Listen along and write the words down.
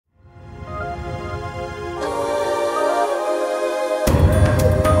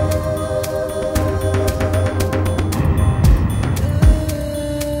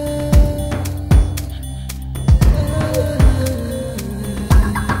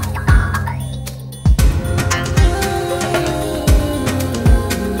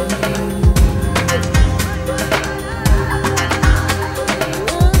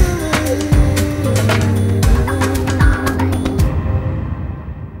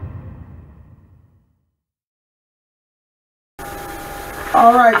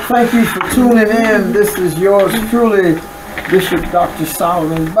All right, thank you for tuning in. This is yours truly, Bishop Dr.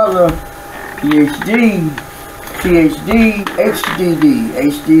 Solomon Butler, PhD, PhD, HDD.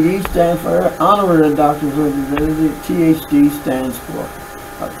 HDD stands for Honorary Doctorate of Divinity. PhD stands for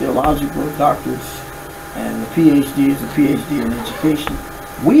Theological Doctorates, and the PhD is a PhD in Education.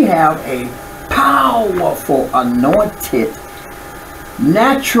 We have a powerful, anointed,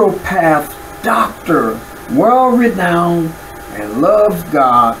 naturopath doctor, world-renowned, and loves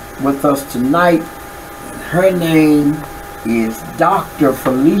God with us tonight. And her name is Dr.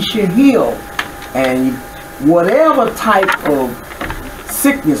 Felicia Hill. And whatever type of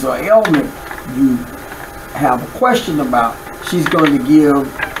sickness or ailment you have a question about, she's going to give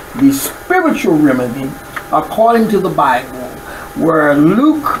the spiritual remedy according to the Bible, where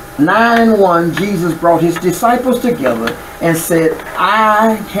Luke 9:1, Jesus brought his disciples together and said,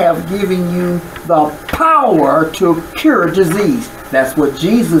 I have given you the power to cure disease. That's what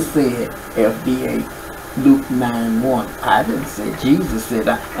Jesus said, FDA, Luke 9:1. I didn't say, Jesus said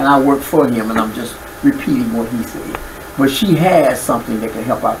that, and I work for him, and I'm just repeating what he said. But she has something that can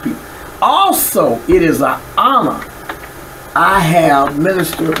help our people. Also, it is an honor. I have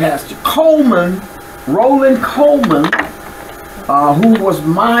Minister Pastor Coleman, Roland Coleman, who was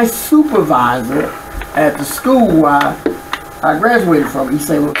my supervisor at the school I graduated from, East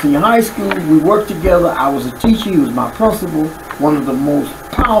St. Louis Senior High School. We worked together. I was a teacher. He was my principal, one of the most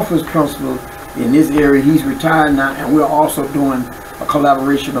powerful principals in this area. He's retired now, and we're also doing a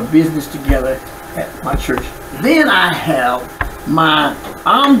collaboration of business together at my church. Then I have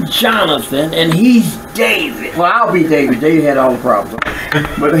I'm Jonathan, and he's David. Well, I'll be David. David had all the problems.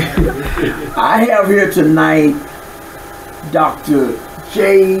 But I have here tonight Dr.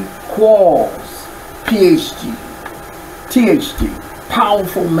 J. Qualls, PhD, THD,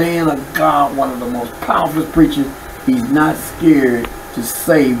 powerful man of God, one of the most powerful preachers. He's not scared to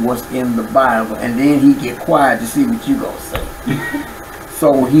say what's in the Bible, and then he get quiet to see what you gonna say.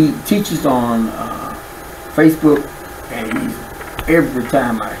 So he teaches on Facebook, and every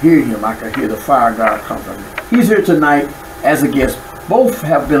time I hear him, I can hear the fire of God come from him. He's here tonight as a guest. Both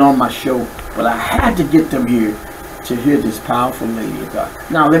have been on my show, but I had to get them here to hear this powerful lady of God.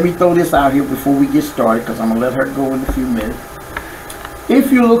 Now, let me throw this out here before we get started, because I'm going to let her go in a few minutes.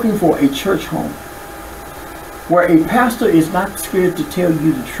 If you're looking for a church home where a pastor is not scared to tell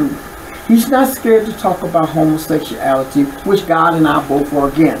you the truth, he's not scared to talk about homosexuality, which God and I both are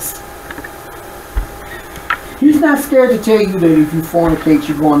against. He's not scared to tell you that if you fornicate,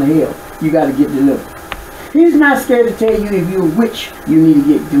 you're going to hell. You got to get delivered. He's not scared to tell you if you're a witch, you need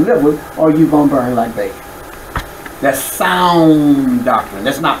to get delivered, or you're going to burn like baby. That's sound doctrine.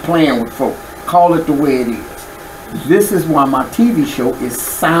 That's not playing with folk. Call it the way it is. This is why my TV show is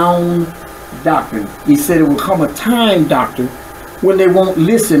sound doctrine. He said it will come a time, doctor, when they won't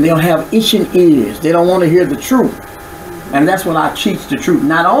listen. They'll have itching ears. They don't want to hear the truth. And that's when I teach the truth.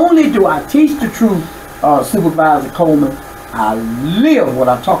 Not only do I teach the truth, Supervisor Coleman, I live what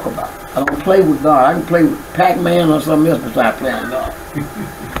I talk about. I don't play with God. I can play with Pac-Man or something else besides playing with God.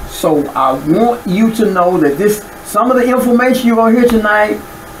 So I want you to know that some of the information you're going to hear tonight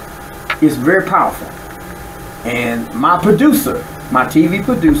is very powerful. And my producer, my TV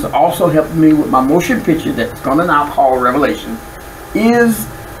producer, also helped me with my motion picture that's coming out called Revelation, is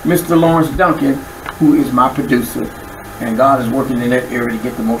Mr. Lawrence Duncan, who is my producer. And God is working in that area to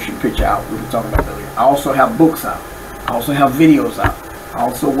get the motion picture out. We were talking about earlier. I also have books out. I also have videos out. I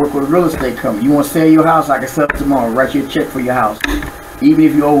also work with a real estate company. You want to sell your house, I can sell it tomorrow. Write you a check for your house, even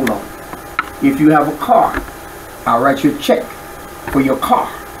if you owe on it. If you have a car, I'll write you a check for your car.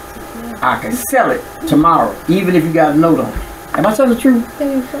 I can sell it tomorrow, even if you got a note on it. Am I telling the truth?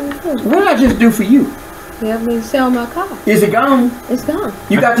 What did I just do for you? You helped me sell my car. Is it gone? It's gone.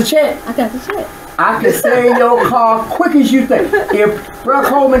 You got the check? I got the check. I can sell your car quick as you think. If Brother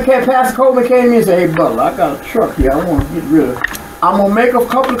Coleman Pastor Coleman came to me and said, hey, Butler, I got a truck here I want to get rid of it. I'm going to make a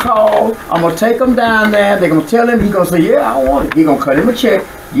couple of calls. I'm going to take him down there. They're going to tell him. He's going to say, yeah, I want it. He's going to cut him a check,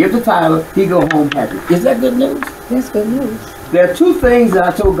 give the title. He go home happy. Is that good news? That's good news. There are two things that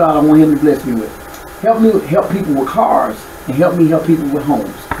I told God I want him to bless me with. Help people with cars, and help me help people with homes.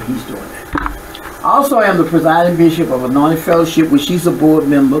 And he's doing that. Also, I am the presiding bishop of Anointed Fellowship, which she's a board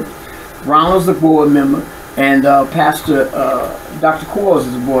member. Ronald's a board member. And Pastor Dr. Qualls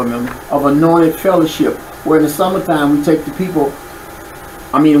is a board member of Anointed Fellowship, where in the summertime we take the people,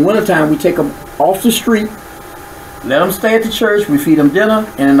 in the wintertime we take them off the street, let them stay at the church, we feed them dinner,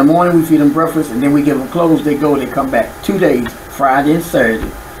 and in the morning we feed them breakfast, and then we give them clothes, they go, they come back 2 days, Friday and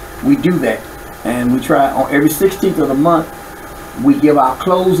Saturday. We do that, and we try on every 16th of the month, we give our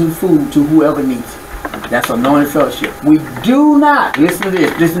clothes and food to whoever needs it. That's anointed fellowship. We do not, listen to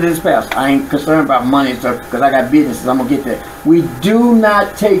this, Pastor. I ain't concerned about money and stuff because I got businesses. I'm going to get there. We do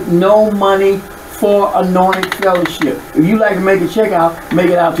not take no money for anointed fellowship. If you like to make a check out, make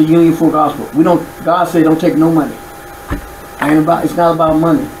it out to Union Full Gospel. We don't, God said don't take no money. It's not about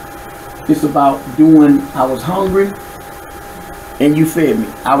money. It's about doing, I was hungry and you fed me.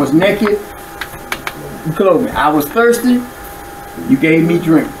 I was naked, you clothed me. I was thirsty, you gave me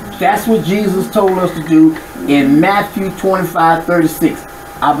drink. That's what Jesus told us to do in Matthew 25:36.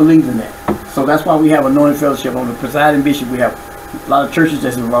 I believe in that. So that's why we have anointed fellowship. On the presiding bishop, we have a lot of churches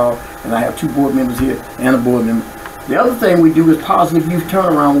that's involved, and I have 2 board members here and a board member. The other thing we do is positive youth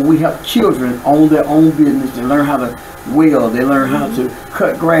turnaround, where we help children own their own business. They learn how to weld, they learn how to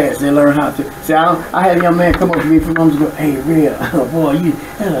cut grass, they learn how to. See, I had a young man come up to me from months ago. Hey, Red, oh boy,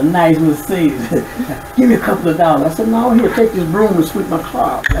 that's a nice Mercedes. Give me a couple of dollars. I said, no, here, take this broom and sweep my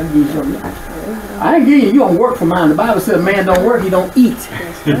car out. I'll give you something. I ain't give you don't work for mine. The Bible says a man don't work, he don't eat.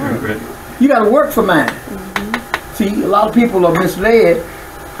 You got to work for mine. See, a lot of people are misled.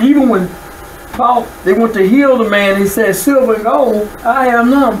 Even when Paul, they went to heal the man, he said, silver and gold, I have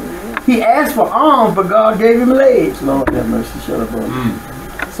none. He asked for arms, but God gave him legs. Lord have mercy, shut up, boy.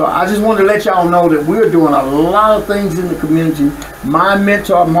 So I just wanted to let y'all know that we're doing a lot of things in the community. My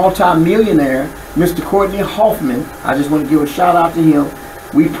mentor, multi-millionaire, Mr. Courtney Hoffman, I just want to give a shout out to him.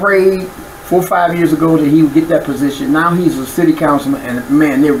 We prayed 4 or 5 years ago that he would get that position. Now he's a city councilman, and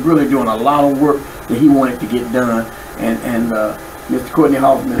man, they're really doing a lot of work that he wanted to get done. And Mr. Courtney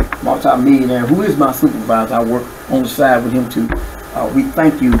Hoffman, multi-millionaire, who is my supervisor, I work on the side with him too. We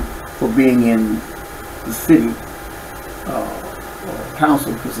thank you for being in the city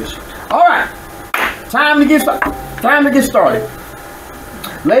council position. All right, time to get started.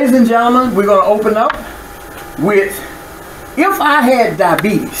 Ladies and gentlemen, we're going to open up with, if I had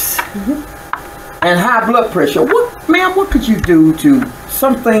diabetes and high blood pressure, what could you do to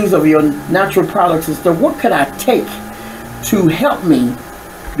some things of your natural products and stuff? What could I take to help me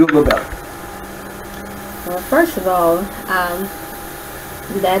do a little better? Well, first of all,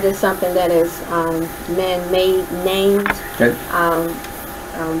 that is something that is man-made, named. Okay.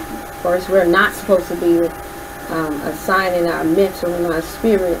 First, we're not supposed to be assigning our mental and our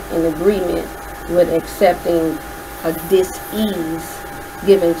spirit in agreement with accepting a dis-ease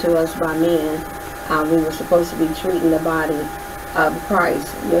given to us by men. We were supposed to be treating the body of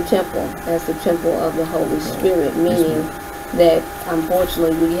Christ, your temple, as the temple of the Holy Spirit, meaning that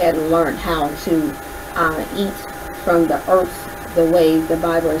unfortunately we hadn't learned how to eat from the earth the way the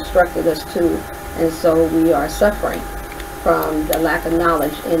Bible instructed us to, and so we are suffering from the lack of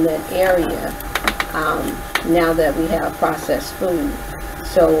knowledge in that area now that we have processed food.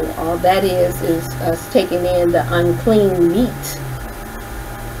 So all that is us taking in the unclean meat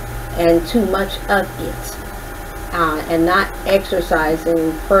and too much of it, and not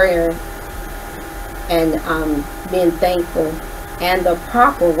exercising prayer and being thankful and the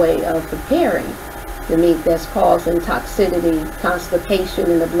proper way of preparing the meat that's causing toxicity, constipation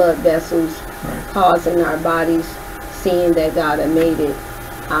in the blood vessels, causing our bodies, seeing that God had made it.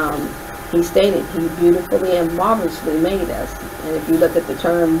 He stated He beautifully and marvelously made us. And if you look at the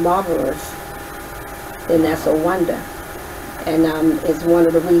term marvelous, then that's a wonder. And it's one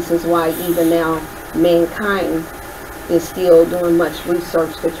of the reasons why even now mankind is still doing much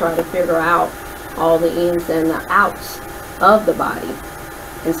research to try to figure out all the ins and the outs of the body.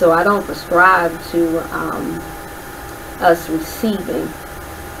 And so I don't prescribe to us receiving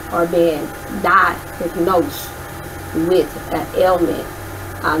or being diagnosed with an ailment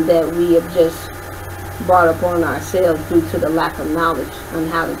that we have just brought upon ourselves due to the lack of knowledge on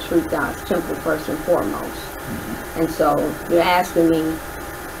how to treat God's temple first and foremost. And so you're asking me,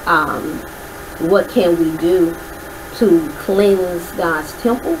 what can we do to cleanse God's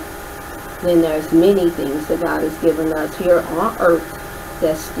temple? Then there's many things that God has given us here on earth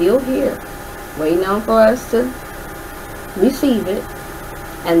that's still here, waiting on for us to receive it,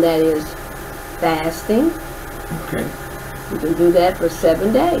 and that is fasting. Okay. You can do that for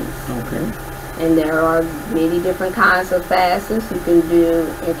 7 days. Okay. And there are many different kinds of fasts. You can do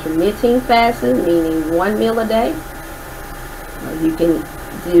intermittent fasting, meaning 1 meal a day. You can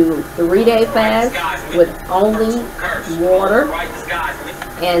do 3-day fast with only water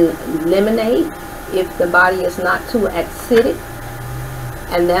and lemonade if the body is not too acidic.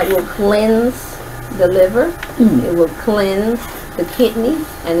 And that will cleanse the liver. It will cleanse the kidneys,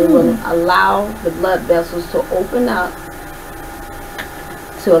 and it will allow the blood vessels to open up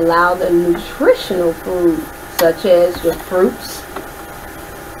to allow the nutritional food, such as your fruits,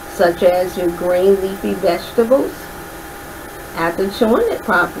 such as your green leafy vegetables, after chewing it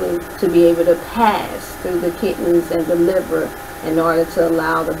properly, to be able to pass through the kidneys and the liver in order to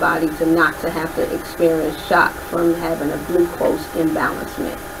allow the body to not to have to experience shock from having a glucose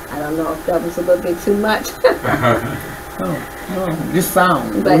imbalancement. I don't know if that was a little bit too much. No, just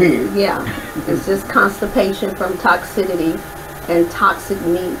sound. But Go ahead. yeah, it's just constipation from toxicity and toxic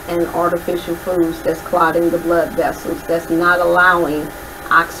meat and artificial foods that's clogging the blood vessels, that's not allowing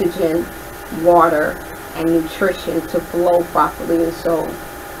oxygen, water, and nutrition to flow properly. And so,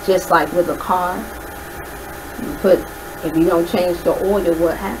 just like with a car, if you don't change the oil,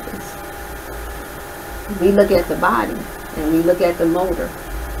 what happens? We look at the body and we look at the motor,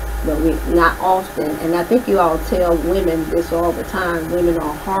 but we not often, and I think you all tell women this all the time, women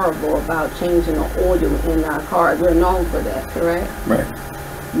are horrible about changing the oil in our cars. We're known for that, correct? Right.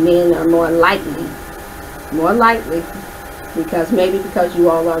 Men are more likely, because you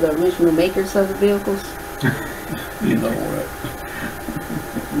all are the original makers of the vehicles. You know what?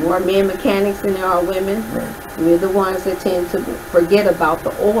 More men mechanics than there are women. Right. We're the ones that tend to forget about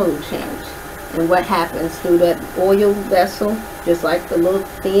the oil change. And what happens through that oil vessel, just like the little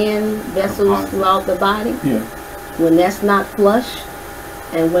thin vessels throughout the body, Yeah. when that's not flushed,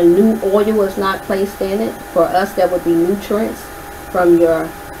 and when new oil is not placed in it, for us that would be nutrients from your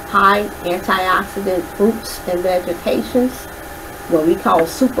high antioxidant fruits and vegetations, what we call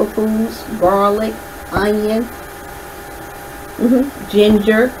superfoods, garlic, onion,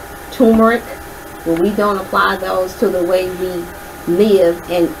 ginger, turmeric. When we don't apply those to the way we live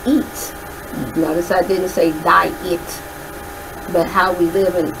and eat, notice I didn't say diet, but how we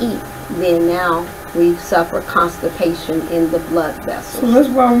live and eat, then now we suffer constipation in the blood So vessels. that's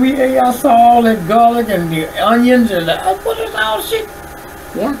why when we ate, I saw all that garlic and the onions and what is all shit?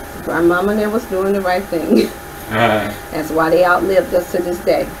 Yeah, grandmama there was doing the right thing. That's why they outlived us to this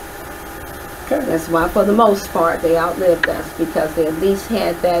day. Okay. That's why, for the most part, they outlived us, because they at least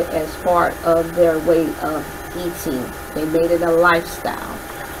had that as part of their way of eating. They made it a lifestyle.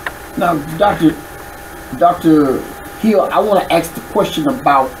 Now, Dr. Hill, I want to ask the question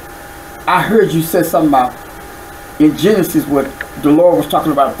about, I heard you say something about, in Genesis, what the Lord was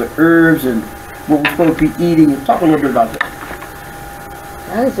talking about, the herbs and what we're supposed to be eating. Talk a little bit about that.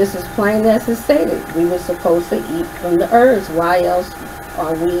 That is just as plain as it stated. We were supposed to eat from the herbs. Why else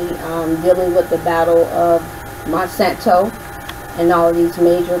are we dealing with the battle of Monsanto and all these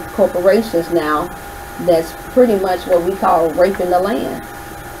major corporations now? That's pretty much what we call raping the land.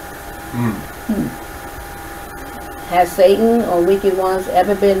 Has Satan or wicked ones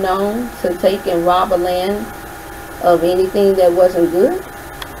ever been known to take and rob a land of anything that wasn't good?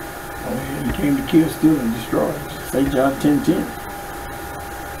 Oh, yeah, he came to kill, steal, and destroy. St. John 10:10.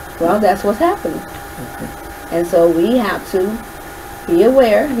 Well, that's what's happening. Okay. And so we have to be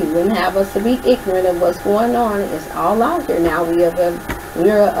aware. He wouldn't have us to be ignorant of what's going on. It's all out here now. We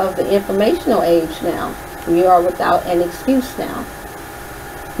are of the informational age now. We are without an excuse now.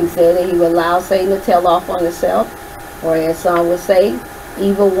 He said that he would allow Satan to tell off on himself, or as some would say,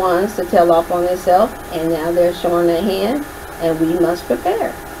 evil ones to tell off on themselves, and now they're showing their hand, and we must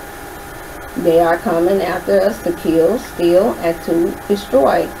prepare. They are coming after us to kill, steal, and to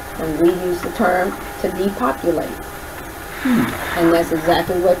destroy. And we use the term to depopulate. And that's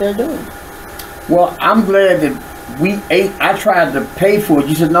exactly what they're doing. Well, I'm glad that we ate. I tried to pay for it.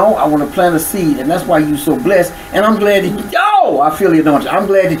 You said, no, I want to plant a seed. And that's why you're so blessed. And I'm glad that, I feel the anointing. I'm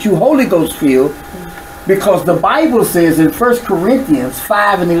glad that you Holy Ghost filled. Because the Bible says in 1 Corinthians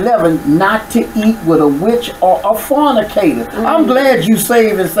 5:11, not to eat with a witch or a fornicator. I'm glad you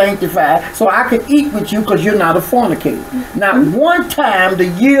saved and sanctified so I could eat with you, because you're not a fornicator. Not one time, the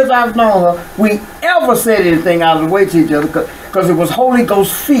years I've known her, we ever said anything out of the way to each other, because it was Holy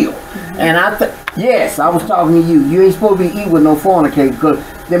Ghost filled. And yes, I was talking to you. You ain't supposed to be eating with no fornicator, because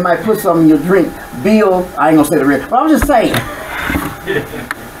they might put something in your drink. Bill, I ain't gonna say the rest, but I'm just saying.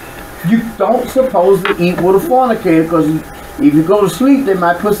 You don't supposed to eat with a fornicator, because if you go to sleep, they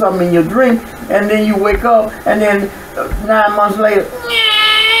might put something in your drink, and then you wake up, and then 9 months later,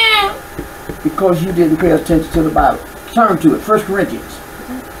 because you didn't pay attention to the Bible. Turn to it. 1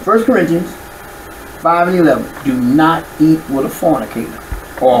 Corinthians 5:11. Do not eat with a fornicator,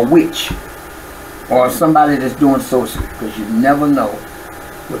 or a witch, or somebody that's doing sorcery, because you never know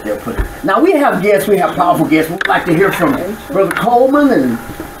what they'll put in. Now, we have guests. We have powerful guests. We'd like to hear from Brother Coleman and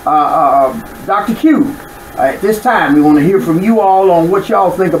Dr. Q. At this time, we want to hear from you all on what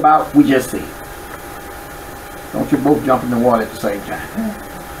y'all think about we just see. Don't you both jump in the water at the same time.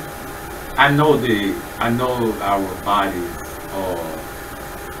 I know our bodies are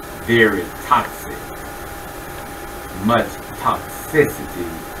very toxic. Much toxicity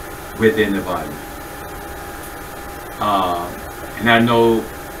within the body. And I know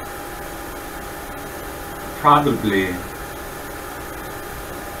probably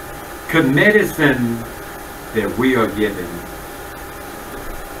could medicine that we are given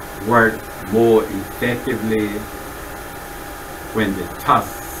work more effectively when the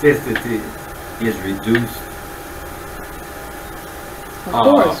toxicity is reduced? Of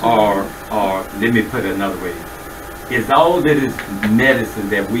course. Or let me put it another way. Is all that is medicine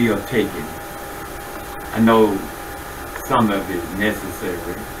that we are taking, I know some of it is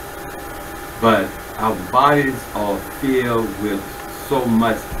necessary, but our bodies are filled with so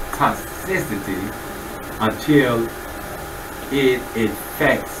much toxicity until it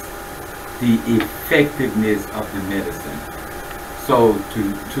affects the effectiveness of the medicine. So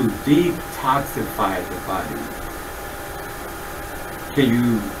to detoxify the body, can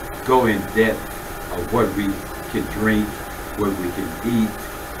you go in depth of what we can drink, what we can eat,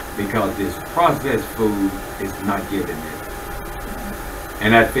 because this processed food is not getting it.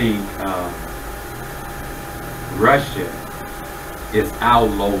 And I think Russia is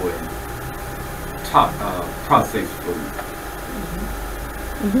outlawing processed food.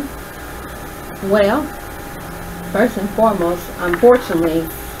 Well, first and foremost, unfortunately,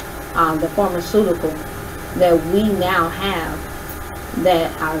 the pharmaceutical that we now have,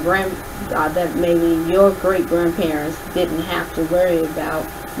 that that maybe your great grandparents didn't have to worry about,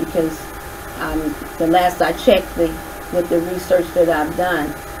 because the last I checked with the research that I've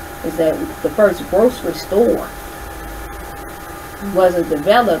done is that the first grocery store wasn't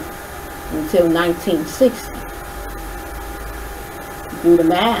developed until 1960. Do the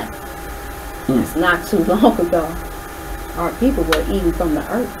math. It's not too long ago. Our people were eating from the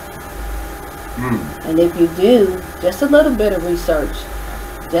earth. And if you do just a little bit of research,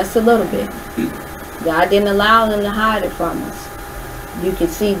 just a little bit, God didn't allow them to hide it from us. You can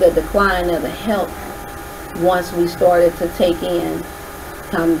see the decline of the health once we started to take in,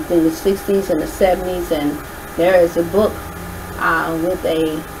 come through the 60s and the 70s. And there is a book with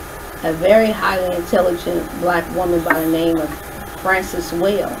a very highly intelligent black woman by the name of Frances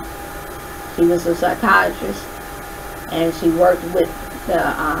Well. She was a psychiatrist, and she worked with the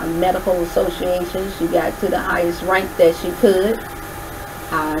medical association. She got to the highest rank that she could.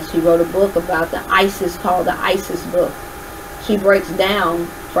 She wrote a book about the ISIS, called the ISIS book. She breaks down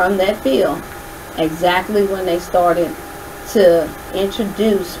from that field exactly when they started to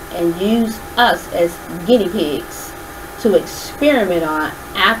introduce and use us as guinea pigs to experiment on,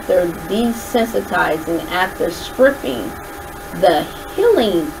 after desensitizing, after stripping the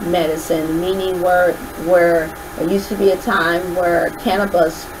healing medicine, meaning where there used to be a time where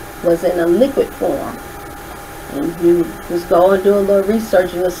cannabis was in a liquid form. And you just go and do a little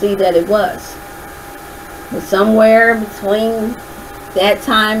research, you'll see that it was. But somewhere between that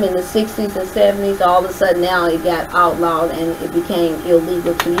time in the 60s and 70s, all of a sudden now it got outlawed and it became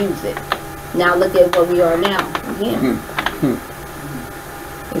illegal to use it. Now look at where we are now again.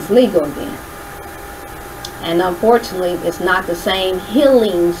 It's legal again. And unfortunately, it's not the same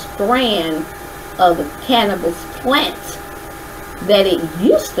healing strand of the cannabis plant that it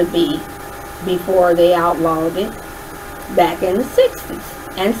used to be before they outlawed it back in the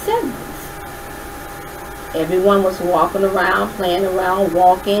 60s and 70s. Everyone was walking around, playing around,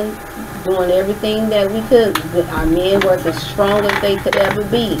 walking, doing everything that we could. Our men were as strong as they could ever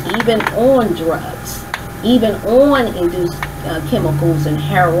be, even on drugs, even on induced chemicals and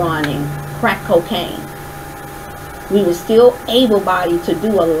heroin and crack cocaine. We were still able-bodied to do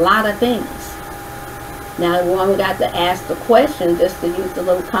a lot of things. Now, one got to ask the question, just to use a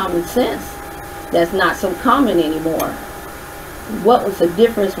little common sense, that's not so common anymore. What was the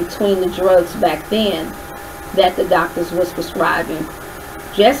difference between the drugs back then that the doctors was prescribing,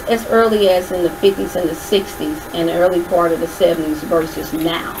 just as early as in the 50s and the 60s and the early part of the 70s versus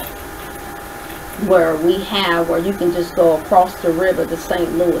now, where you can just go across the river to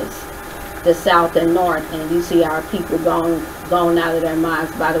St. Louis, the south and north, and you see our people gone out of their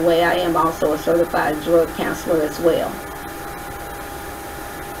minds. By the way, I am also a certified drug counselor as well.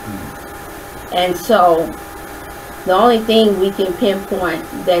 And so the only thing we can pinpoint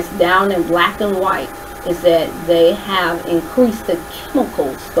that's down in black and white is that they have increased the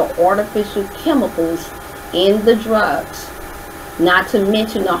chemicals, the artificial chemicals in the drugs, not to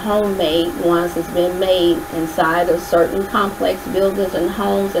mention the homemade ones that's been made inside of certain complex buildings and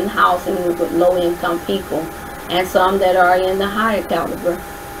homes and housing with low-income people, and some that are in the higher caliber.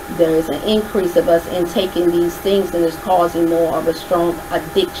 There is an increase of us in taking these things, and it's causing more of a strong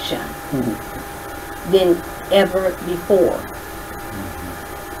addiction than ever before.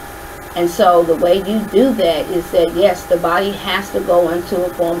 And so the way you do that is that, yes, the body has to go into a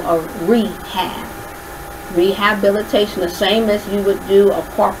form of rehab. Rehabilitation, the same as you would do, a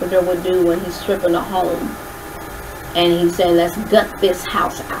carpenter would do when he's stripping a home. And he's saying, let's gut this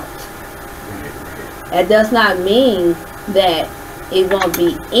house out. That does not mean that it won't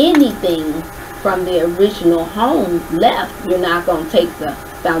be anything from the original home left. You're not going to take the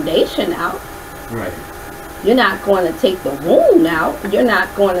foundation out. Right. You're not going to take the wound out. You're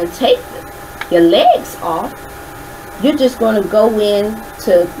not going to take your legs off. You're just going to go in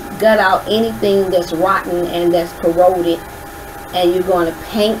to gut out anything that's rotten and that's corroded. And you're going to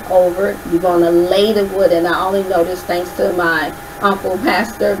paint over it. You're going to lay the wood. And I only know this thanks to my uncle,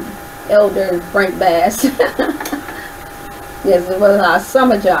 Pastor Elder Frank Bass. Yes, it was our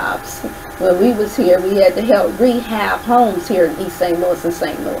summer jobs. When we was here, we had to help rehab homes here in East St. Louis and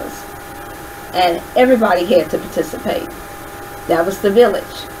St. Louis. And everybody had to participate. That was the village.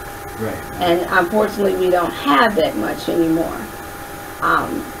 Right. And unfortunately, we don't have that much anymore.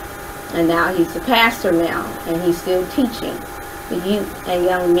 And now he's a pastor now, and he's still teaching the youth and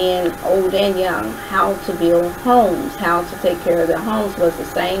young men, old and young, how to build homes, how to take care of their homes. Was the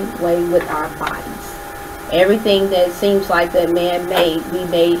same way with our bodies. Everything that seems like that man made, we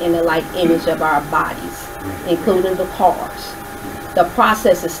made in the like image of our bodies, including the cars. The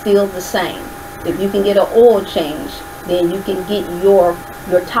process is still the same. If you can get an oil change, then you can get your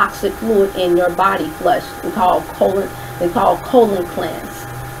toxic fluid in your body flushed. They call colon cleanse.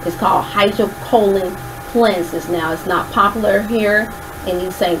 It's called hydrocolon cleanses now. It's not popular here in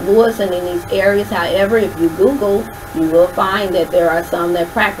East St. Louis and in these areas. However, if you Google, you will find that there are some that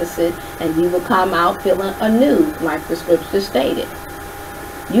practice it, and you will come out feeling anew, like the scripture stated.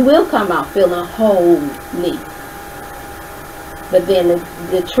 You will come out feeling holy. But then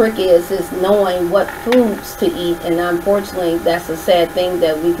the trick is knowing what foods to eat, and unfortunately that's a sad thing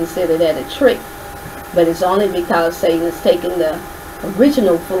that we consider that a trick. But it's only because Satan has taken the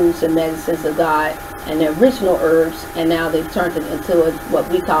original foods and medicines of God and the original herbs, and now they've turned it into what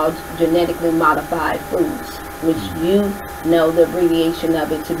we call genetically modified foods, which you know the abbreviation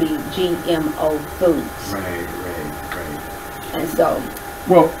of it to be GMO foods. Right. And so,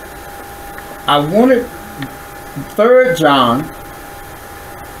 Well, I wanted 3 John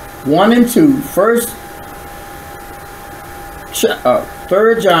 1 and 2, 3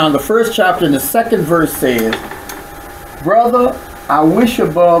 John, the 1st chapter and the 2nd verse says, "Brother, I wish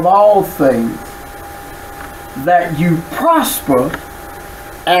above all things that you prosper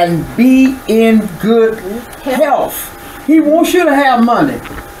and be in good health." He wants you to have money.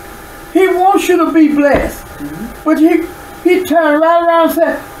 He wants you to be blessed. But he turned right around and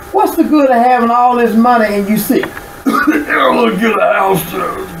said, what's the good of having all this money and you sick? I'll get a house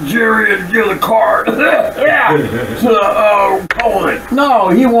to Jerry and get a car to Poland. No,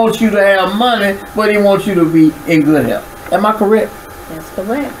 he wants you to have money, but he wants you to be in good health. Am I correct? that's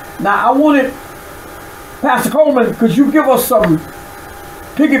correct. Now, I wanted, Pastor Coleman, could you give us some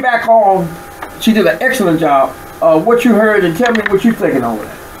piggyback on, she did an excellent job, what you heard, and tell me what you're thinking over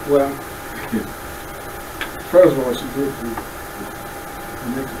that. Well, first of all, she did an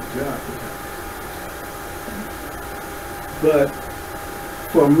excellent job. But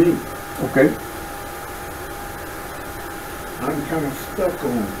for me, Okay. I'm kind of stuck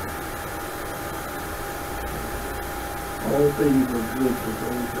on all things are good for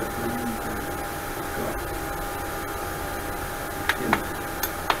those that believe in God. And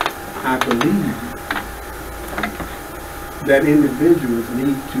I believe that individuals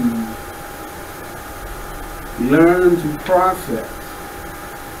need to learn to process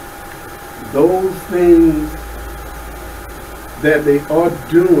those things that they are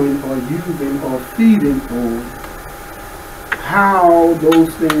doing or using or feeding on, how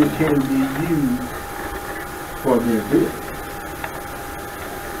those things can be used for their good.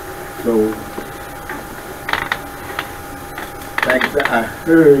 So, like I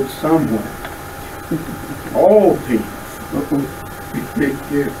heard somewhere, all things,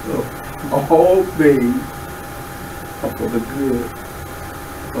 all things are for the good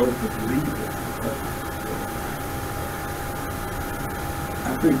of the believer. I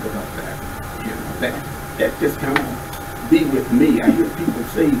think about that. You know, that just kind of be with me. I hear people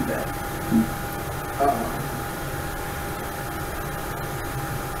say that.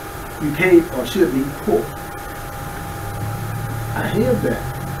 You can't or should be poor. I hear that.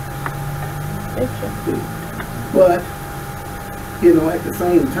 But, you know, at the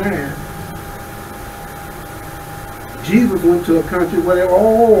same time, Jesus went to a country where they were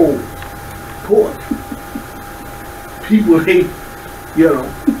all poor. People hate, you know,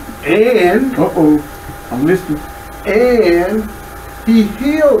 and I'm listening. And he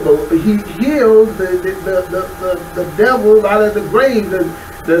healed the devils out of the grave.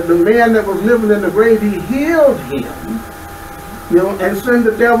 the man that was living in the grave, he healed him, you know, and sent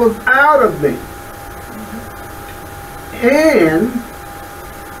the devils out of me. And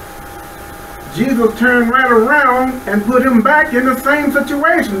Jesus turned right around and put him back in the same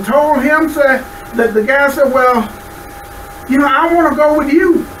situation. Told him, said, that the guy said, well, you know, I want to go with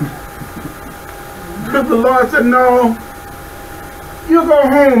you. But the Lord said, no, you go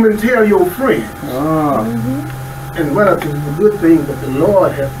home and tell your friends. And what else is a good thing that the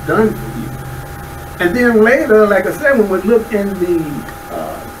Lord has done for you. And then later, like I said, when we look in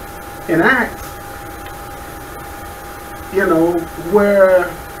in Acts, you know, where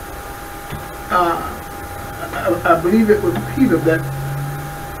I believe it was Peter that,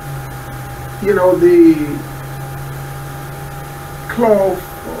 you know, the cloth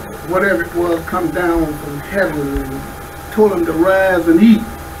or whatever it was come down from heaven and told him to rise and eat.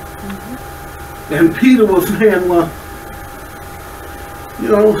 And Peter was saying, well, you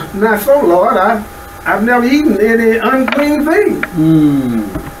know, not so, Lord. I've never eaten any unclean thing.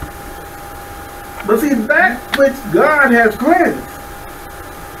 But see, that which God has cleansed,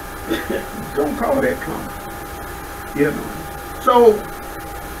 don't call that common. You know. So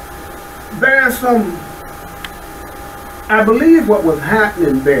there's some, I believe what was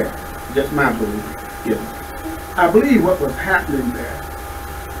happening there, just my belief, you know. I believe what was happening there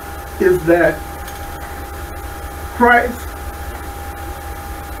is that Christ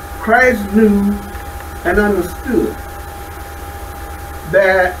knew and understood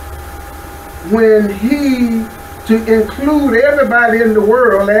that when to include everybody in the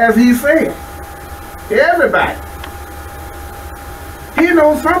world, as he said, everybody. He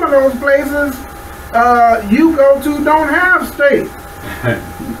knows some of those places you go to don't have steak.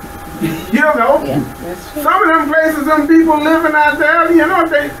 You know, Yeah, that's true. some of them places, some people living out there, you know,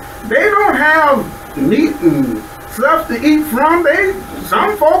 they don't have meat and stuff to eat from.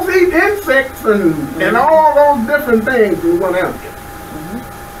 Some folks eat insects and all those different things and what else.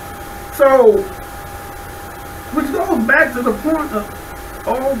 So, which goes back to the point of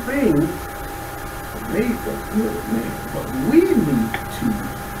all things are made for good, man. But we need to,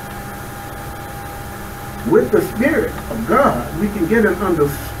 with the Spirit of God, we can get an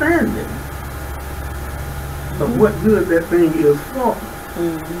understanding of what good that thing is for.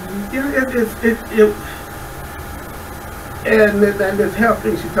 And this health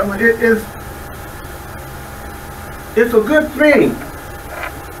thing she's talking about, it's a good thing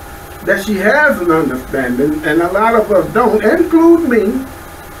that she has an understanding, and a lot of us don't, include me,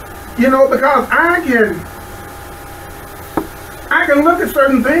 you know, because I can look at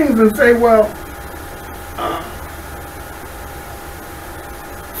certain things and say, well,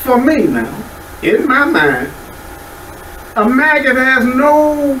 for me now, in my mind, a maggot has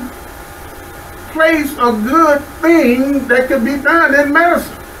no place or good thing that could be done in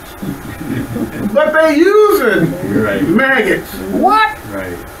medicine. But they using maggots. What?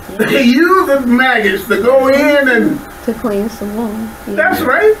 Right. They using maggots to go in and To cleanse the wound. Yeah. that's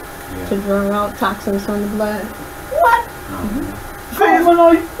right. To draw out toxins from the blood. What? See,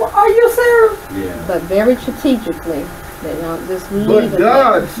 Are you serious? Yeah. But very strategically. They don't just leave but it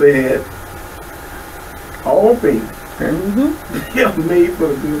God said all things there. are made for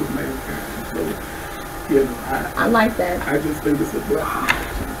the good of mankind. So, you know, I like that. I just think it's a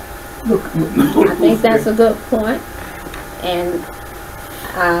blessing. I think that's a good point. And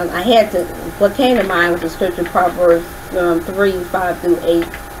what came to mind was the scripture, Proverbs 3:5-8,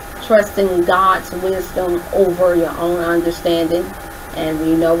 trusting God's wisdom over your own understanding. And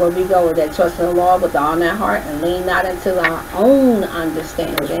we know where we go with that, trusting the Lord with all our heart and lean not into our own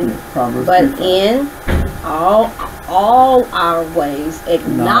understanding, but in all our ways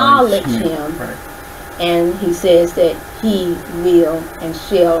acknowledge Him. Right. And He says that He will and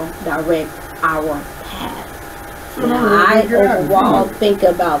shall direct our path. Now, I overall think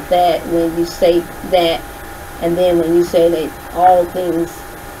about that when you say that, and then when you say that all things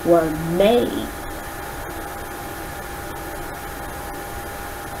were made,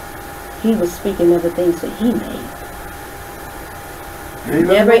 He was speaking of the things that He made.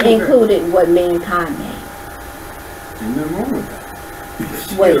 Never included what mankind made. Ain't nothing wrong with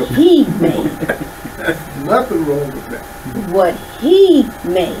that. What He made. There's nothing wrong with that. What He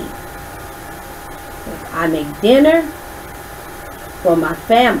made. If I make dinner for my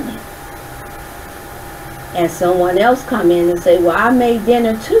family, and someone else come in and say, well, I made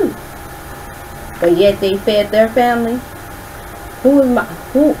dinner too, but yet they fed their family,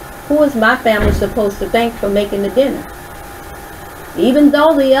 who is my family supposed to thank for making the dinner? Even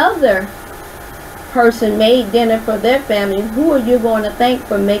though the other person made dinner for their family, who are you going to thank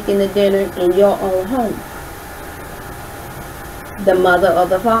for making the dinner in your own home? the mother or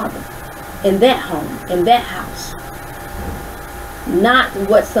the father in that home, in that house. Not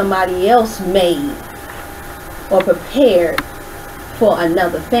what somebody else made or prepared for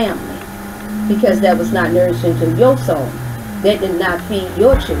another family, because that was not nourishing to your soul. That did not feed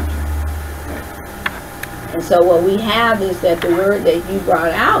your children. And so what we have is that the word that you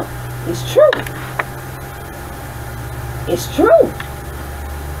brought out is true. It's true.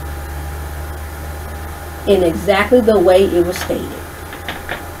 In exactly the way it was stated.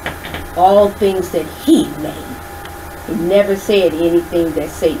 All things that he made. He never said anything that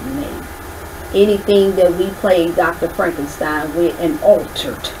Satan made. Anything that we played Dr. Frankenstein with and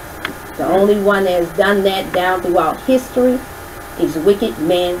altered. The only one that has done that down throughout history is wicked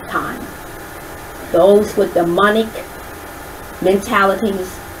mankind. Those with demonic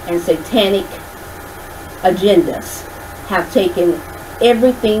mentalities and satanic agendas have taken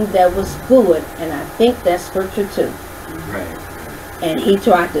everything that was good, and I think that's scripture too. Right. And he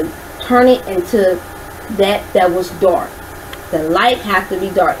tried to turn it into that was dark. The light has to be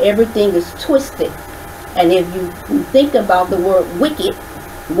dark. Everything is twisted. And if you think about the word wicked,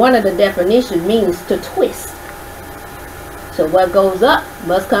 one of the definitions means to twist. So what goes up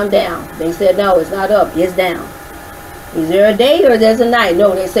must come down. They said, no, it's not up, it's down. Is there a day or there's a night?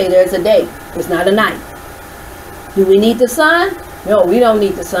 No, they say there's a day. It's not a night. Do we need the sun? No, we don't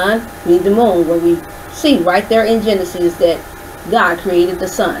need the sun. We need the moon. When we see right there in Genesis that God created the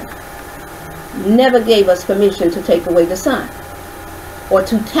sun. Never gave us permission to take away the sun or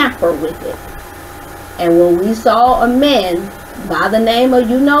to tamper with it. And when we saw a man by the name of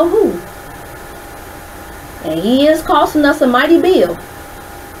you know who, and he is costing us a mighty bill,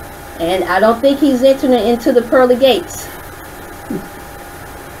 and I don't think he's entering into the pearly gates.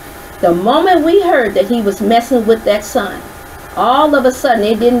 The moment we heard that he was messing with that sun, all of a sudden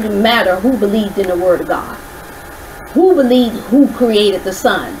it didn't matter who believed in the word of God, who believed who created the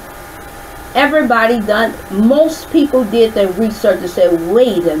sun. Everybody done, most people did their research and said,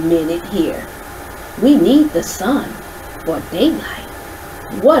 wait a minute here. We need the sun for daylight.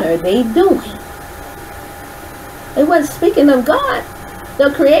 What are they doing? They wasn't speaking of God.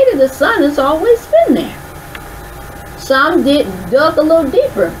 The creator of the sun has always been there. Some dug a little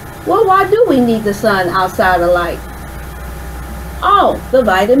deeper. Well, why do we need the sun outside of light? Oh, the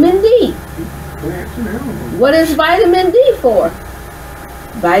vitamin D. What is vitamin D for?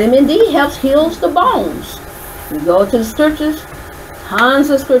 Vitamin D helps heals the bones. We go to the scriptures, tons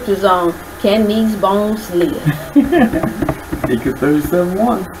of scriptures on can these bones live. Ezekiel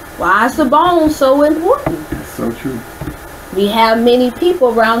 37:1. Why is the bone so important? That's so true. We have many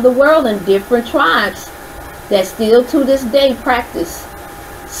people around the world in different tribes that still to this day practice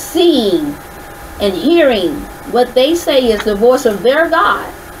seeing and hearing what they say is the voice of their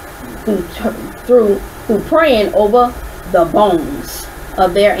God through praying over the bones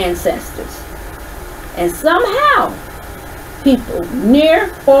of their ancestors. And somehow people near,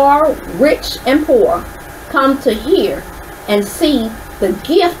 far, rich and poor come to hear and see the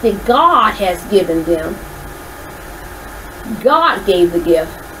gift that God has given them. God gave the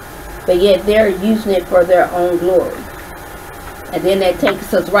gift, but yet they're using it for their own glory. And then that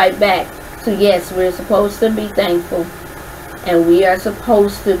takes us right back to, yes, we're supposed to be thankful, and we are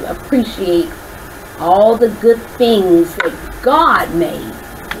supposed to appreciate all the good things that God made.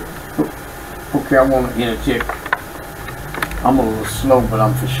 Okay, I want to interject. I'm a little slow, but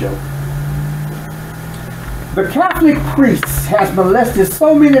I'm for sure. The Catholic priests has molested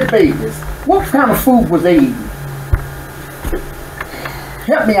so many babies. What kind of food was they eating?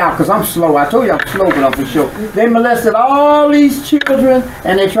 Help me out, because I'm slow. I told you I'm slow, but I'm for sure. They molested all these children,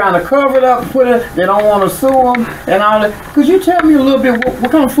 and they're trying to cover it up, put it. They don't want to sue them, and all that. Could you tell me a little bit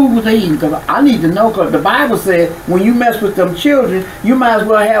what kind of food was they eating? Because I need to know. Because the Bible said when you mess with them children, you might as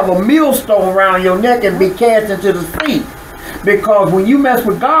well have a millstone around your neck and be cast into the sea. Because when you mess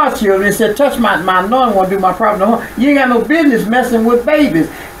with God's children, it said, touch my anointing, want to do my prophet no harm. You ain't got no business messing with babies.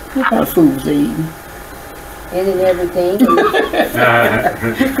 What kind of food was they eating? And everything.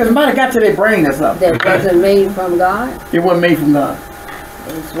 Because it might have got to their brain or something. That wasn't made from God. It wasn't made from God.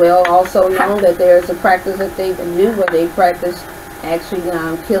 It's well also known that there's a practice that they do where they practice actually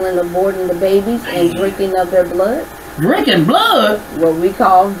killing, aborting the babies and drinking of their blood. Drinking blood? What we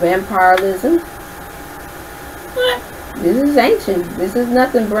call vampirism. What? This is ancient. This is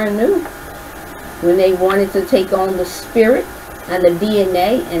nothing brand new. When they wanted to take on the spirit and the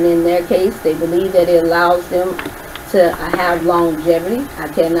DNA, and in their case, they believe that it allows them to have longevity. I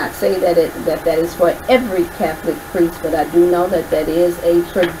cannot say that that is for every Catholic priest, but I do know that that is a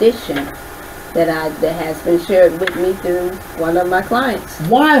tradition that has been shared with me through one of my clients.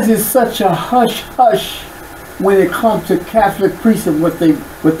 Why is it such a hush-hush when it comes to Catholic priests and what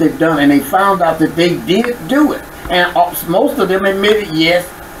they've done, and they found out that they did do it, and most of them admitted, yes,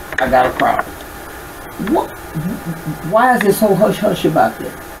 I got a problem. Why is it so hush hush about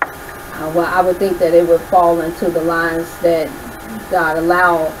that? Well, I would think that it would fall into the lines that God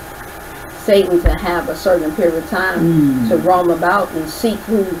allowed Satan to have a certain period of time to roam about and seek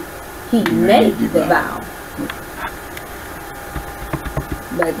who he may devour.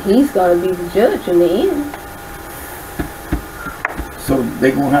 But he's going to be the judge in the end. So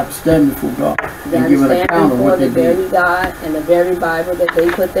they're going to have to stand before God and give an account of what they did. The very God and the very Bible that they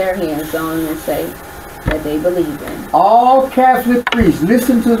put their hands on and say that they believe in. All Catholic priests,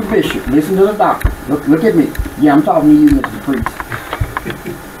 listen to the bishop, listen to the doctor. Look at me. Yeah, I'm talking to you, Mr. Priest.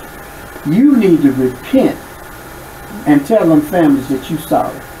 You need to repent and tell them families that you're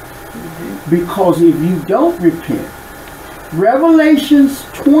sorry. Because if you don't repent, Revelations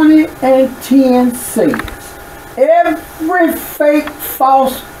 20:10 says, every fake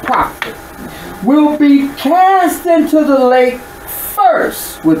false prophet will be cast into the lake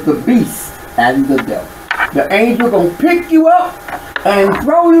first with the beast and the devil. The angel gonna pick you up and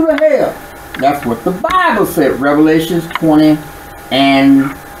throw you to hell. That's what the Bible said, Revelations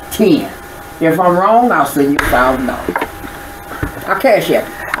 20:10. If I'm wrong, I'll send you $1,000. I'll cash out.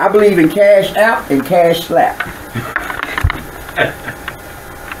 I believe in cash out and cash slap.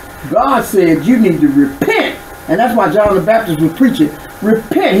 God said you need to repent. And that's why John the Baptist was preaching.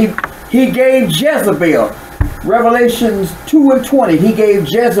 Repent. He gave Jezebel, Revelations 2:20, he gave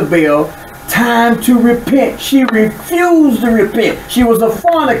Jezebel time to repent. She refused to repent. She was a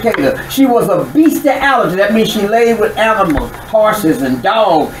fornicator. She was a bestiality. That means she laid with animals, horses and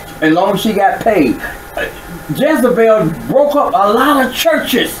dogs, as long as she got paid. Jezebel broke up a lot of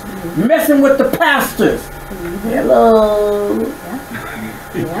churches, messing with the pastors. Hello.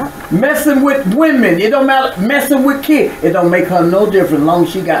 Yeah. Messing with women. It don't matter. Messing with kids. It don't make her no different as long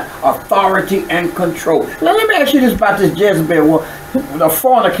as she got authority and control. Now let me ask you this about this Jezebel, a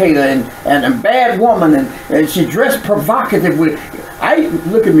fornicator and a bad woman, and she dressed provocative with.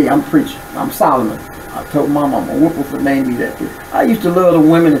 Look at me. I'm preaching. I'm Solomon. I told my mama, I'm gonna whoop her for naming me that. I used to love the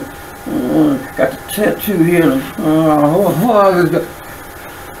women. Got the tattoo here.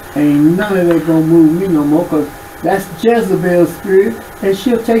 Ain't none of that gonna move me no more, cause that's Jezebel's spirit, and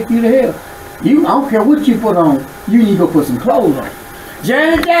she'll take you to hell. I don't care what you put on, you need to go put some clothes on.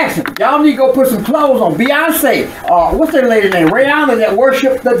 Janet Jackson, y'all need to go put some clothes on. Beyonce, what's that lady name? Rihanna that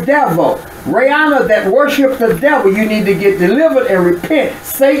worship the devil. Rihanna that worship the devil. You need to get delivered and repent.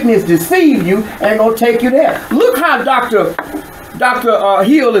 Satan has deceived you and gonna take you to hell. Look how Dr.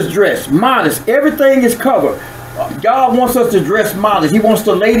 Hill is dressed, modest. Everything is covered. God wants us to dress modest. He wants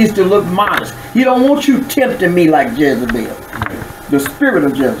the ladies to look modest. He don't want you tempting me like Jezebel. The spirit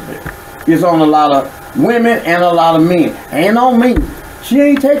of Jezebel is on a lot of women and a lot of men. Ain't on me. She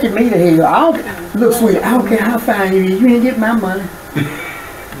ain't taking me to hell. Look, sweetie, I don't care how fine you is. You ain't get my money.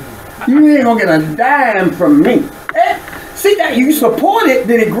 You ain't gonna get a dime from me. See that? You support it,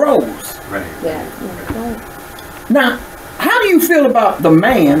 then it grows. Right. Yeah. Now, how do you feel about the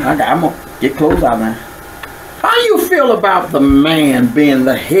man? I'm gonna get close out now. How do you feel about the man being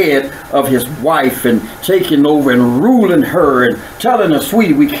the head of his wife and taking over and ruling her and telling her,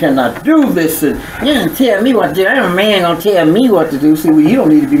 sweetie, we cannot do this, and you didn't tell me what to do. Ain't a man gonna tell me what to do. See, well, you don't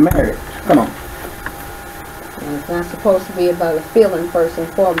need to be married. Come on. And it's not supposed to be about a feeling first and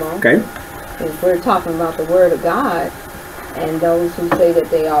foremost. Okay. If we're talking about the Word of God, and those who say that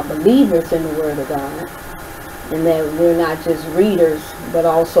they are believers in the Word of God, and that we're not just readers, but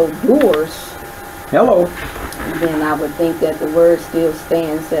also doers. Hello. Then I would think that the word still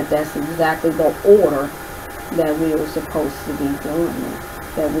stands that that's exactly the order that we were supposed to be doing,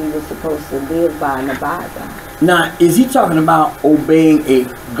 that we were supposed to live by and abide by. Now, is he talking about obeying a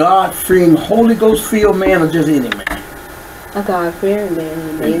God-fearing, Holy Ghost-filled man or just any man? A God-fearing man.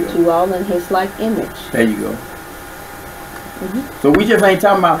 He made you all in his like image. There you go. So we just ain't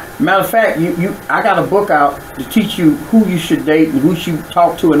talking about, matter of fact, I got a book out to teach you who you should date and who you should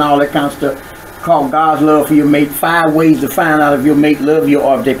talk to and all that kind of stuff, called God's Love for Your Mate. 5 ways to find out if your mate love you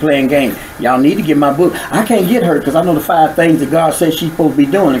or if they're playing games. Y'all need to get my book. I can't get her because I know the 5 things that God says she's supposed to be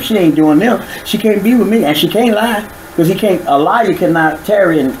doing. If she ain't doing them, she can't be with me, and she can't lie, because a liar cannot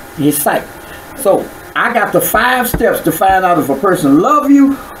tarry in his sight. So I got the 5 steps to find out if a person love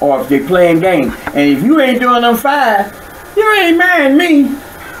you or if they're playing games. And if you ain't doing them 5, you ain't marrying me,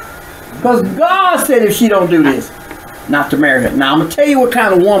 because God said if she don't do this, not to marry her. Now I'm gonna tell you what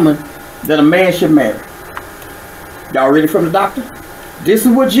kind of woman that a man should marry. Y'all ready from the doctor? This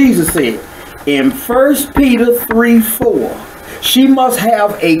is what Jesus said in 1 Peter 3:4. She must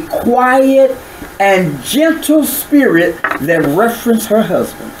have a quiet and gentle spirit that reference her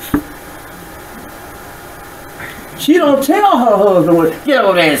husband. She don't tell her husband, well, get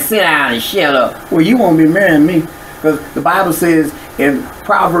over there and sit down and shut up. Well, you won't be marrying me. Because the Bible says in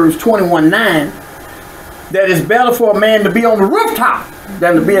Proverbs 21:9 that it's better for a man to be on the rooftop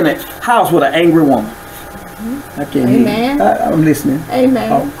than to be in a house with an angry woman. I can't hear you. I'm listening.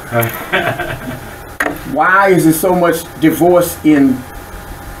 Amen. Oh. Why is there so much divorce in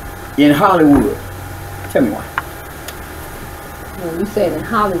Hollywood? Tell me why. Well, you said in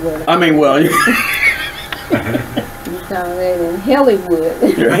Hollywood. I mean, well, You sound like in Hollywood.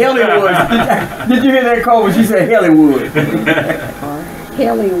 Hollywood. Did you hear that call when she said Hollywood?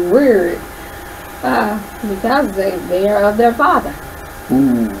 Hollywood. Because they are of their father.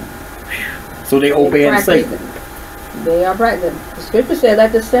 Ooh. So they obey Satan. They are practicing. The scripture said,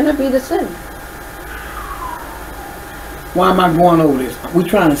 let the sinner be the sinner. Why am I going over this? We're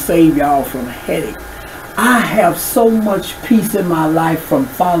trying to save y'all from a headache. I have so much peace in my life from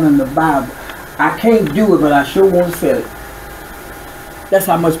following the Bible. I can't do it, but I sure want to say it. That's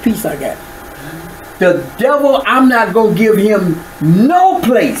how much peace I got. The devil, I'm not going to give him no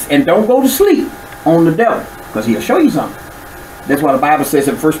place. And don't go to sleep on the devil, because he'll show you something. That's why the Bible says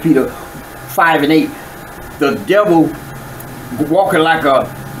in 1 Peter 5:8, the devil walking like a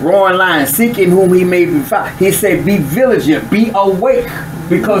roaring lion, seeking whom he may be found. He said, be vigilant, be awake.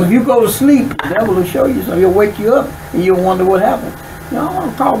 Because if you go to sleep, the devil will show you something. He'll wake you up and you'll wonder what happened. You know, I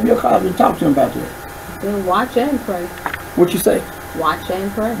want to call Bill Cosby and talk to him about that. Then watch and pray. What you say? Watch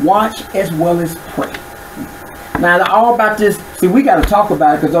and pray. Watch as well as pray. Now, all about this, see, we got to talk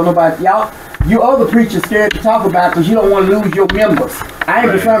about it because don't nobody, y'all, you other preachers scared to talk about it because you don't want to lose your members. I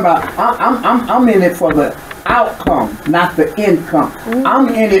ain't concerned about it. I'm in it for the outcome, not the income. I'm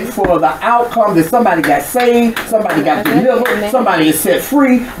in it for the outcome that somebody got saved, somebody got delivered, somebody is set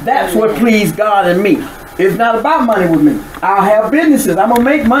free. That's what pleased God and me. It's not about money with me. I'll have businesses. I'm gonna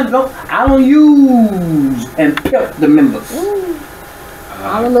make money. I don't use and pimp the members.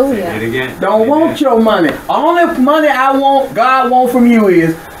 Hallelujah. Don't want your money. Only money I want, God wants from you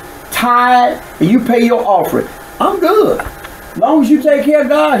is tithe and you pay your offering. I'm good. As long as you take care of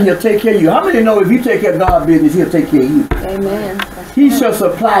God, he'll take care of you. How many know if you take care of God's business, he'll take care of you? Amen. He shall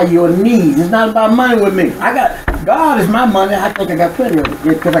supply your needs. It's not about money with me. God is my money. I think I got plenty of it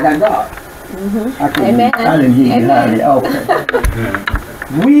because I got God. Amen. I didn't hear you.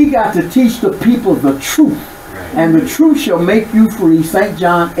 Okay. We got to teach the people the truth. And the truth shall make you free. St.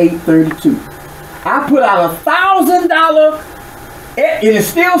 John 8:32. I put out $1,000. It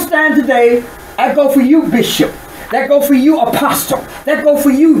still stands today. I go for you, Bishop. That go for you, Apostle. That go for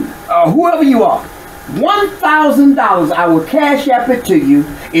you, whoever you are. $1,000. I will cash app it to you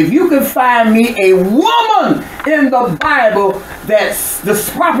if you can find me a woman in the Bible that the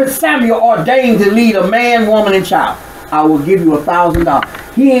prophet Samuel ordained to lead a man, woman, and child. I will give you $1,000.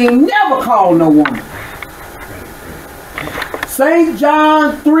 He ain't never called no woman. St.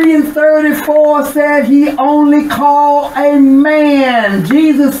 John 3:34 said he only called a man.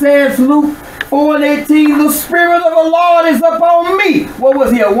 Jesus says, Luke 4:18, the Spirit of the Lord is upon me. What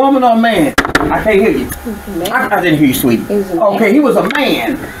was he, a woman or a man? I can't hear you. I didn't hear you, sweetie. Okay, he was a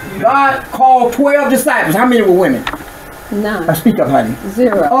man. God called 12 disciples. How many were women? None. Speak up, honey.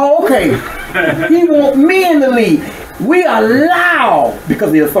 0. Oh, okay. He wants men to lead. We allow, because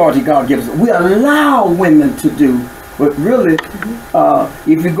of the authority God gives us, we allow women to do. But really,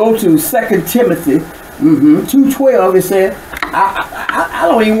 if you go to 2 Timothy 2:12, it said, I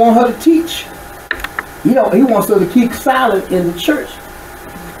don't even want her to teach. He wants her to keep silent in the church.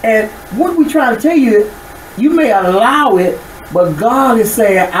 And what we trying to tell you, you may allow it, but God is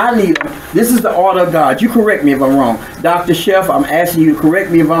saying, I need them. This is the order of God. You correct me if I'm wrong. Dr. Chef, I'm asking you to correct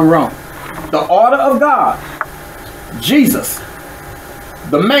me if I'm wrong. The order of God, Jesus,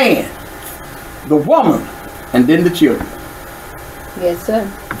 the man, the woman, and then the children. Yes, sir.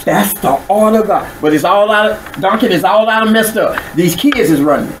 That's the order of God. But it's all out of, Duncan, it's all out of messed up. These kids is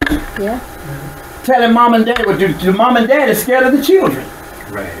running. Yeah. Telling mom and dad what the mom and dad is scared of the children.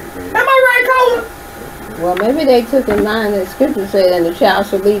 Right. Am I right, Colin? Well, maybe they took in mind that scripture said, and the child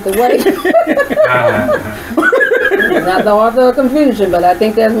shall lead the way. Not the author of confusion, but I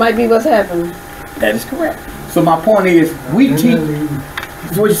think that might be what's happening. That is correct. So my point is, we teach.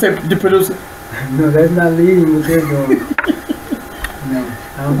 What you said, the producer? No, that's not leading what they're doing. No,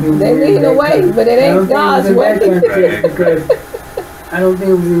 I don't think they lead the way, but it ain't God's way. Because I don't think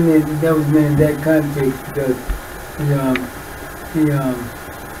it was in that was meant in that context, because the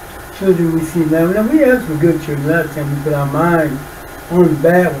children we see now we have some good children. Last time we put our mind on the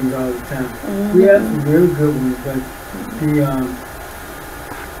bad ones all the time. We have some very good ones, but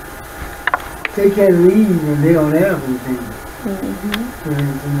they can't leave when they don't have anything. Mm-hmm.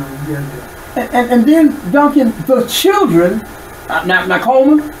 You have to, And then, Duncan, the children, now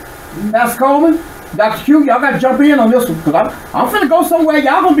Coleman, Pastor Coleman, Dr. Q, y'all got to jump in on this one, because I'm finna go somewhere,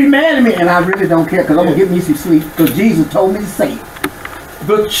 y'all gonna be mad at me, and I really don't care, because I'm gonna get me some sleep, because Jesus told me to say it.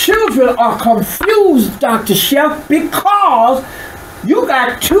 The children are confused, Dr. Chef, because you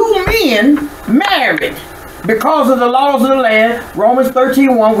got two men married. Because of the laws of the land, Romans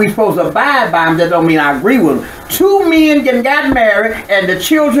 13:1, we supposed to abide by them. That don't mean I agree with them. Two men got married, and the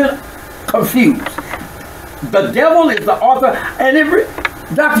children confused. The devil is the author. And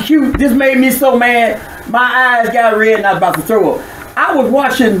Dr. Q, this made me so mad. My eyes got red and I was about to throw up. I was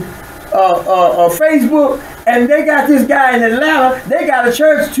watching Facebook, and they got this guy in Atlanta. They got a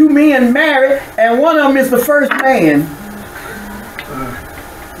church, two men married, and one of them is the first man.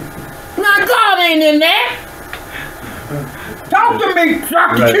 Now God ain't in that. Talk to me,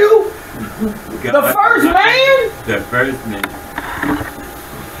 Dr. Right. Q. The first man? The first man.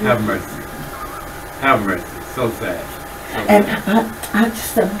 Have mercy. Have mercy. So sad. And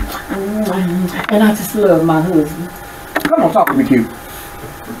I just love my husband. Come on, talk to me, Q.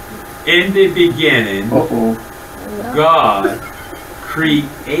 In the beginning, God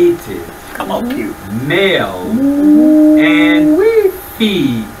created Come on, Q. male and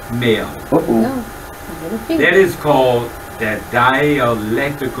female. No. That is called the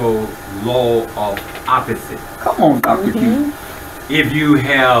dialectical law of opposite. Come on, Dr. Q. If you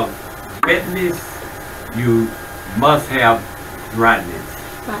have wetness, you must have dryness.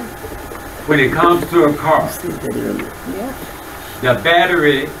 Right. When it comes to a car, Yeah. the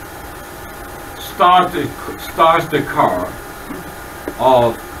battery starts the car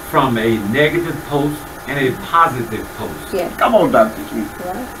off from a negative post and a positive post. Yeah. Come on, Dr. Q.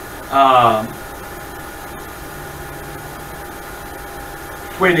 Right.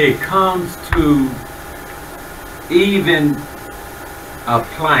 When it comes to even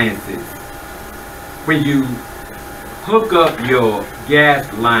appliances, when you hook up your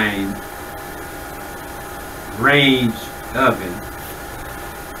gas line range oven,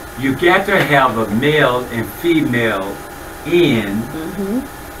 you got to have a male and female end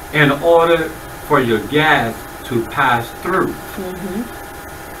in order for your gas to pass through.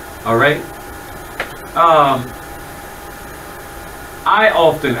 All right? I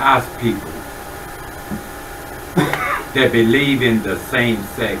often ask people that believe in the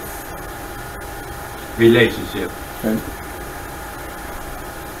same-sex relationship,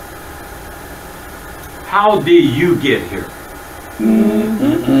 how did you get here?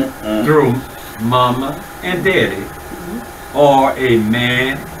 Through mama and daddy, or a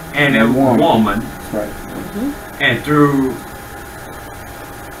man and a woman, and through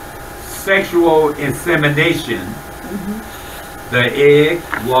sexual insemination, the egg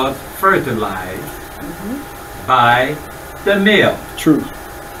was fertilized by the male. True.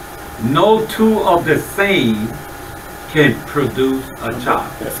 No two of the same can produce a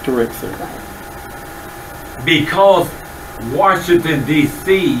child. That's correct, sir. Because Washington,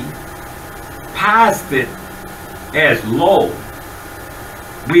 D.C. passed it as law,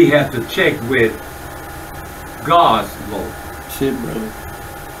 we have to check with God's law. Shit, brother.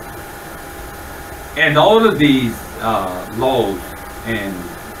 And all of these laws and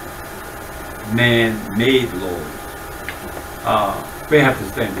man-made laws, we have to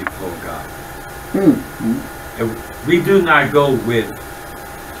stand before God. And we do not go with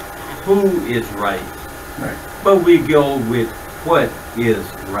who is right, but we go with what is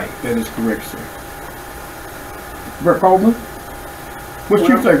right. That is correct, sir. Brother Coleman, what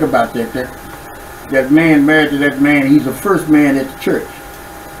you think about that? That man married to that man, he's the first man at the church.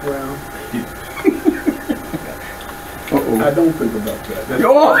 Well, Uh-oh. I don't think about that. That's,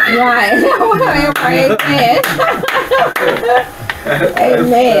 Right.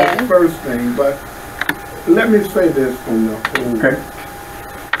 that's the first thing. But let me say this on the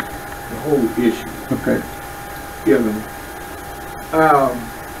whole issue. Okay. Given,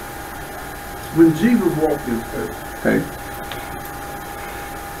 when Jesus walked this earth,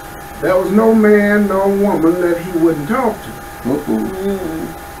 there was no man, no woman that he wouldn't talk to.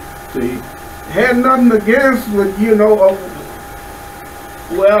 See, had nothing against with,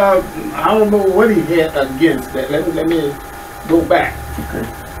 well, I don't know what he had against that. Let me go back.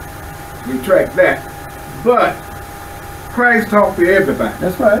 Retract that. But Christ talked to everybody.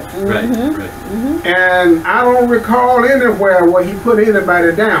 That's right. Right. And I don't recall anywhere where he put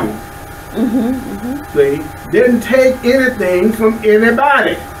anybody down. See, didn't take anything from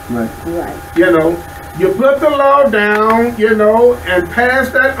anybody. Right. You put the law down, and pass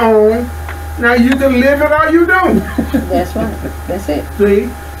that on. Now you can live it or you don't. That's right. That's it. See?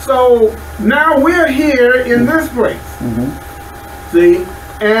 So now we're here in this place. See,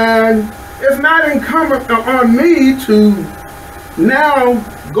 and it's not incumbent on me to now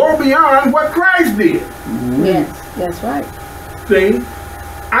go beyond what Christ did. Yes, that's right. See,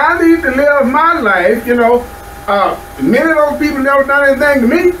 I need to live my life, you know. Many of those people never done anything to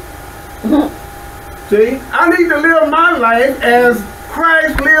me. See, I need to live my life as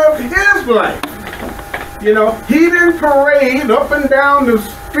Christ lived his life. You know, he didn't parade up and down the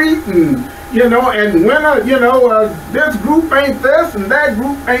street and, you know, and when, this group ain't this and that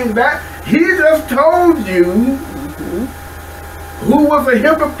group ain't that. He just told you who was a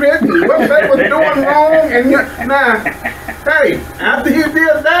hypocrite and what they was doing wrong. And now, hey, after he did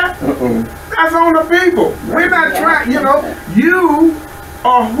that, that's on the people. We're not trying, you know, you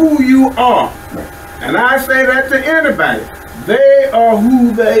are who you are. And I say that to anybody. They are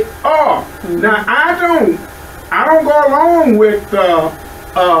who they are. Now, I don't go along with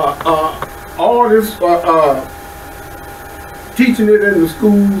all this teaching it in the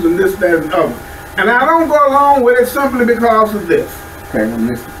schools and this, that, and other. And I don't go along with it simply because of this. Okay, I'm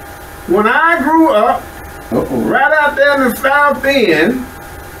listening. When I grew up, right out there in the South End,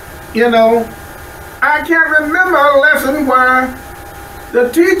 you know, I can't remember a lesson where the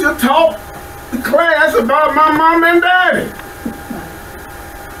teacher taught the class about my mom and daddy.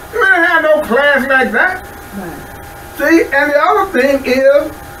 You didn't have no class like that. See, and the other thing is,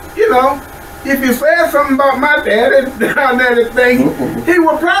 you know, if you said something about my daddy down there, the thing, he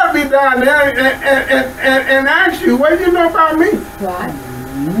would probably be down there and ask you, what do you know about me? Right.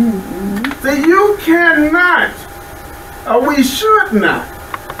 See, you cannot, or we should not,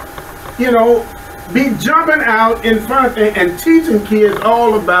 you know, be jumping out in front and teaching kids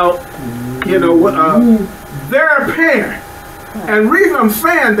all about, you know, their parent. And the reason I'm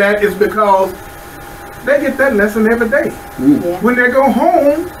saying that is because they get that lesson every day. When they go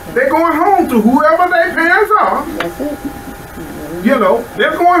home, they're going home to whoever their parents are. That's it. You know,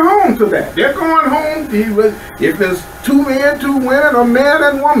 they're going home to that. They're going home, if it's 2 men, 2 women, or man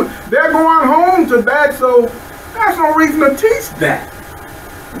and woman, they're going home to that, so that's no reason to teach that.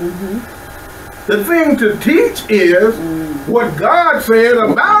 The thing to teach is what God said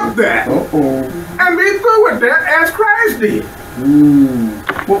about that. And be through with that as Christ did.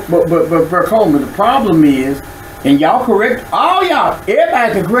 But Brother Coleman, the problem is, and y'all correct, all y'all,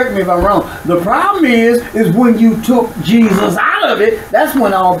 everybody can correct me if I'm wrong. The problem is when you took Jesus out of it, that's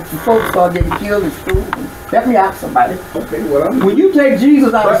when all the folks start getting killed in school. Help me out, somebody. Okay, well, when you take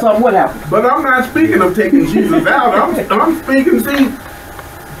Jesus out of something, what happens? But I'm not speaking of taking Jesus out. I'm speaking, see,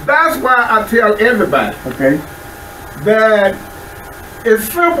 that's why I tell everybody that it's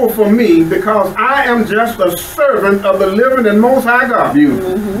simple for me because I am just a servant of the living and most high God.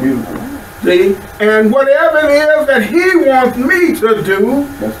 Beautiful, beautiful. See, and whatever it is that he wants me to do,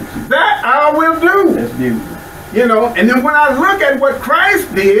 that I will do. That's beautiful. You know, and then when I look at what Christ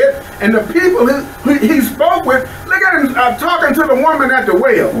did and the people he spoke with, look at him talking to the woman at the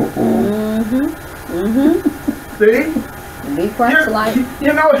well. See? Be Christ-like.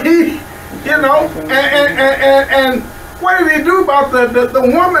 You know, and what did he do about the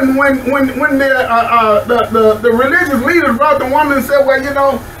woman when the religious leaders brought the woman and said, well, you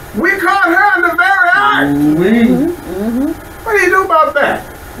know, we caught her in the very act. What did he do about that?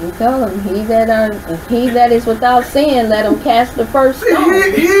 He told him, he that is without sin, let him cast the first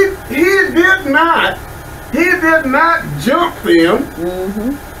stone. He did not jump them.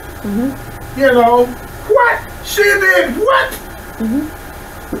 You know, what? She did what?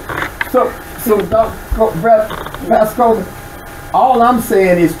 So Pastor Coleman, all I'm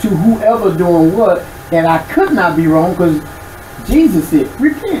saying is to whoever doing what, and I could not be wrong because Jesus said,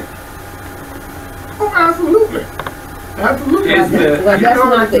 repent. Oh, absolutely. Absolutely. Well, that's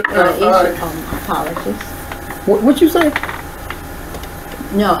not the issue. Apologies. What you say?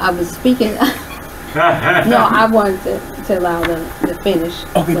 No, I was speaking. No, I wanted to allow them to finish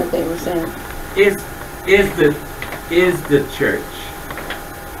what they were saying. Is the church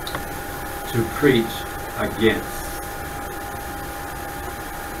to preach against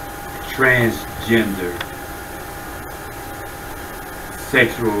transgender,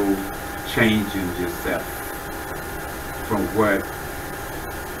 sexual changing yourself from what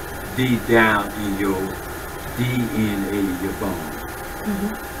deep down in your DNA, your bones?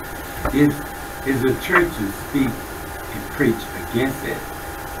 Is the church to speak and preach against it,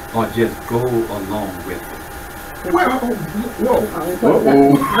 or just go along with it? Well,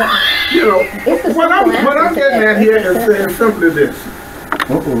 you know, what I'm getting at here is simply this.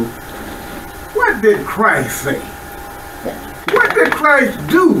 What did Christ say? What did Christ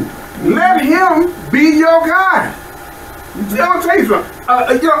do? Let him be your God. See, I'll tell you something.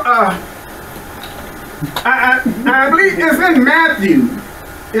 I believe it's in Matthew.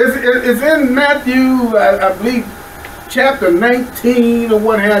 It's in Matthew, I believe, chapter 19 or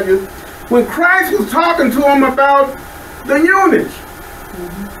what have you, when Christ was talking to him about the eunuch.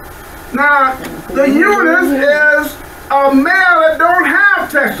 Now, the eunuch is a male that don't have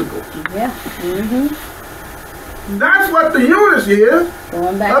testicles. Yeah. That's what the eunuch is.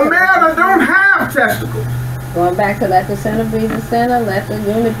 Going back A male that don't have testicles. Going back to let the sinner be the sinner, let the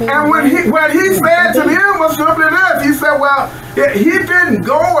eunuch be the And what he said to them was simply this. He said, well, he didn't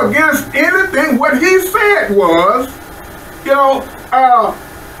go against anything. What he said was, you know,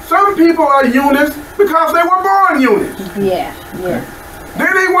 some people are eunuchs because they were born eunuchs. Yeah.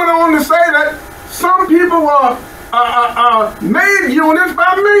 Then he went on to say that some people were made eunuchs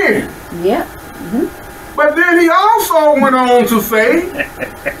by men. Yep. But then he also went on to say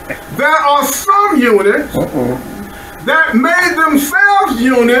there are some eunuchs that made themselves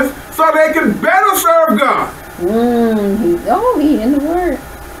eunuchs so they can better serve God. He in the Word.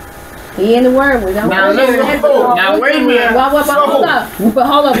 He in the Word. We don't. Now wait a minute. Hold up. But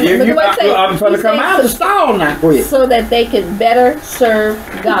hold up. I'm trying to come out of the stall now. Quick. So that they can better serve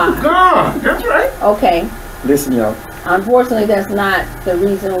God. God, that's right. Okay. Listen, y'all. Unfortunately, that's not the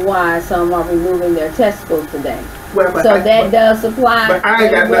reason why some are removing their testicles today. Well, So that does apply. But I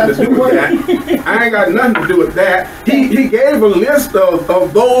ain't got nothing to do with that. I ain't got nothing to do with that. He gave a list of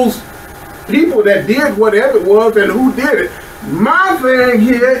those people that did whatever it was and who did it. My thing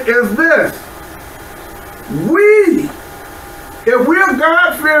here is this. If we're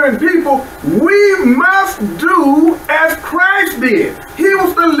God-fearing people, we must do as Christ did. He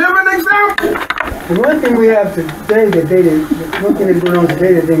was the living example. The one thing we have today that they didn't, one thing that's going on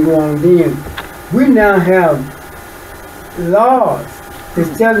today that didn't go on then, we now have laws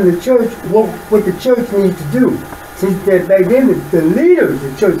that's telling the church what the church needs to do. Since that back then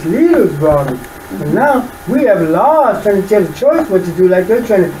the church leaders brought it. And now we have laws trying to tell the church what to do, like they're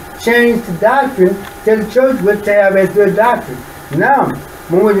trying to change the doctrine, tell the church what to have as their doctrine. Now,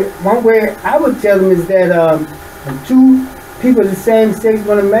 one way I would tell them is that when two people of the same sex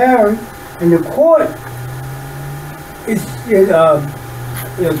want to marry, and the court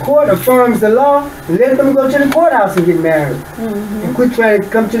affirms the law, let them go to the courthouse and get married. And quit trying to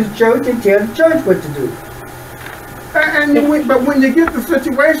come to the church and tell the church what to do. But when you get the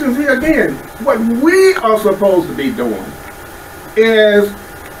situations here again, what we are supposed to be doing is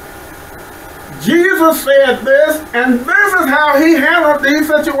Jesus said this, and this is how he handled these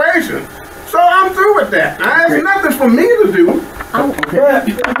situations. So I'm through with that. There's nothing for me to do. But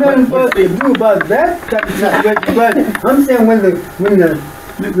nothing for us to do about that type of situation. But I'm saying when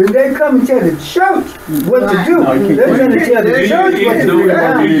they come and tell the church what to do, they're trying to tell the church what to do.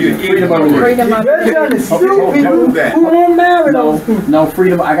 They're trying to sue people who won't marry those people. No,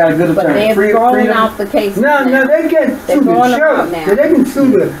 freedom. I got a good But attorney. they're throwing out the case. No, they can't sue the church. So they can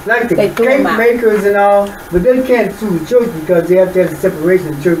sue the cake makers and all, but they can't sue the church because they have to have the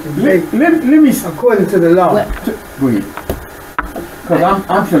separation of church and state Let me according to the law. go ahead. Because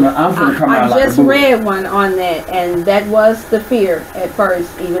I'm finna come out like I just read one on that, and that was the fear at first,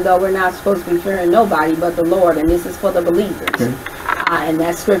 even though we're not supposed to be fearing nobody but the Lord, and this is for the believers. Okay. And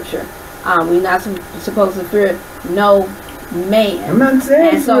that's scripture. We're not supposed to fear no man. I'm not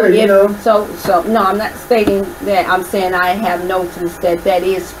saying And so, fear, no, I'm not stating that. I'm saying I have noticed that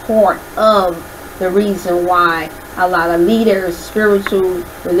is part of the reason why a lot of leaders, spiritual,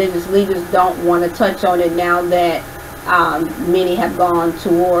 religious leaders, don't want to touch on it now that many have gone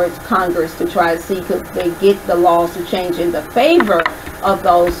towards Congress to try to see could they get the laws to change in the favor of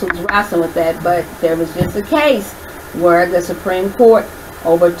those who's wrestling with that. But there was just a case where the Supreme Court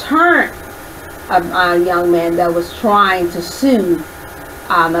overturned a young man that was trying to sue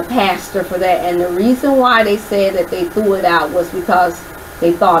a pastor for that, and the reason why they said that they threw it out was because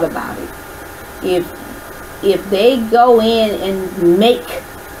they thought about it. If they go in and make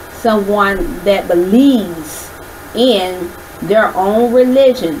someone that believes in their own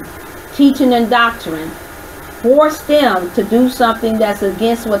religion, teaching and doctrine, force them to do something that's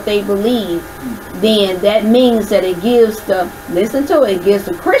against what they believe, then that means that it gives it gives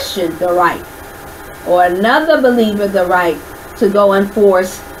the Christian the right, or another believer the right, to go and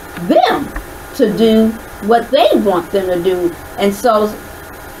force them to do what they want them to do. And so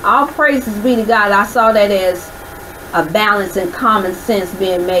all praises be to God. I saw that as a balance and common sense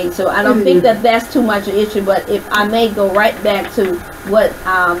being made. So I don't think that that's too much an issue. But if I may go right back to what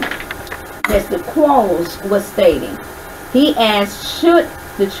Mr. Quarles was stating. He asked, should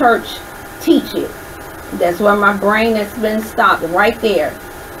the church teach it? That's where my brain has been stopped, right there.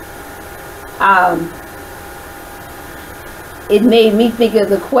 it made me think of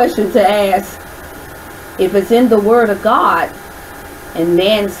the question to ask, if it's in the Word of God, and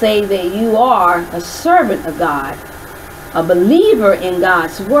man say that you are a servant of God, a believer in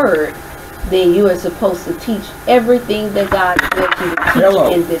God's Word, then you are supposed to teach everything that God said you to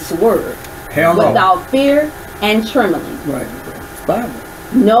teach in this Word. Without fear and trembling. Right. It's Bible.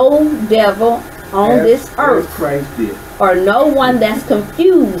 No devil on this earth, Christ did. or no one that's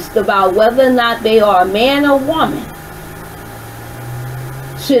confused about whether or not they are a man or woman,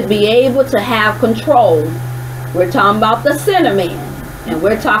 should be able to have control. We're talking about the sinner man. And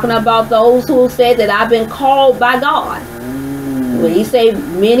we're talking about those who said that I've been called by God. When he say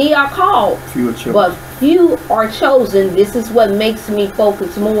many are called, but few are chosen, this is what makes me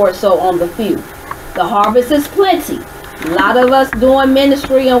focus more so on the few. The harvest is plenty. A lot of us doing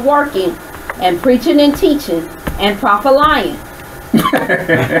ministry and working and preaching and teaching and prophet-lying.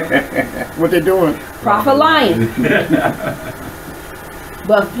 What they doing? Prophet-lying.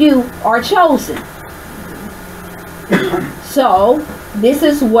 But few are chosen. So this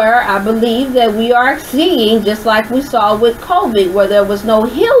is where I believe that we are seeing, just like we saw with COVID, where there was no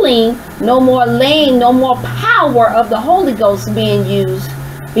healing, no more laying, no more power of the Holy Ghost being used,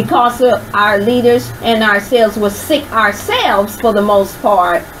 because our leaders and ourselves were sick ourselves for the most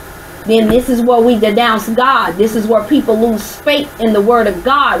part. Then this is where we denounce God. This is where people lose faith in the Word of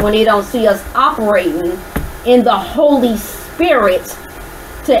God when they don't see us operating in the Holy Spirit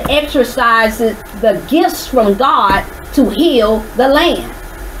to exercise the gifts from God to heal the land.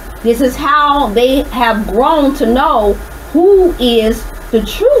 This is how they have grown to know who is the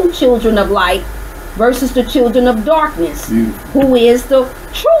true children of light versus the children of darkness. Who is the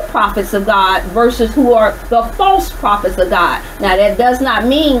true prophets of God versus who are the false prophets of God. Now that does not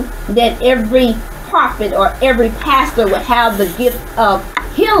mean that every prophet or every pastor would have the gift of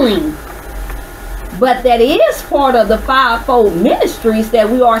healing, but that is part of the fivefold ministries that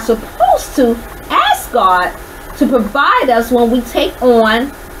we are supposed to ask God to provide us when we take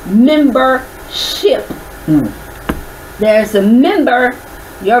on membership. There's a member,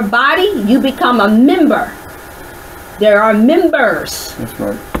 your body, you become a member. There are members. That's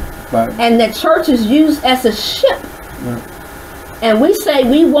right. Bible. And the church is used as a ship. And we say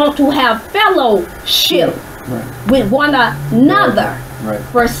we want to have fellowship with one another.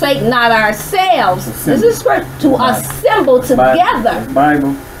 Forsake not ourselves. This is to assemble together.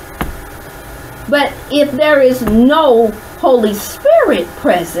 Bible. But if there is no Holy Spirit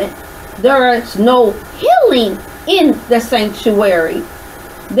present, there is no healing in the sanctuary,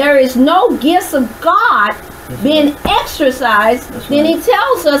 there is no gifts of God being exercised, then he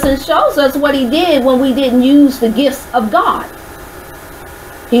tells us and shows us what he did when we didn't use the gifts of God.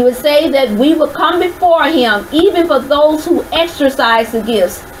 He would say that we would come before him, even for those who exercised the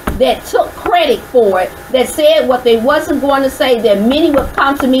gifts, that took credit for it, that said what they wasn't going to say, that many would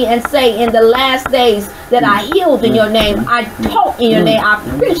come to me and say in the last days that I healed in your name, I taught in your name, I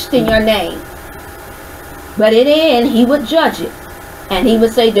preached in your name. But in the end, he would judge it. And he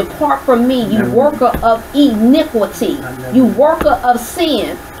would say, depart from me, you worker of iniquity, you worker of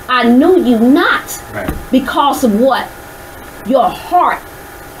sin. I knew you not. Because of what? Your heart.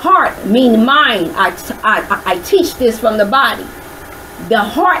 Heart means mind. I teach this from the body. The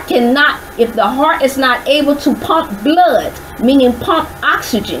heart cannot, if the heart is not able to pump blood, meaning pump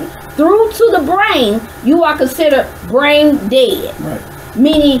oxygen through to the brain, you are considered brain dead.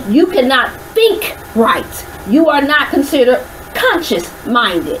 Meaning you cannot think right. You are not considered conscious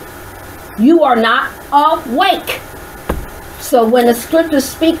minded. You are not awake. So when the scriptures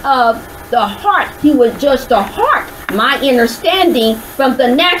speak of the heart, he would judge the heart. My understanding from the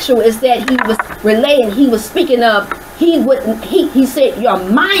natural is that he was relating, he was speaking of, he said your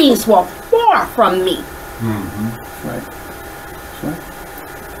minds were far from me.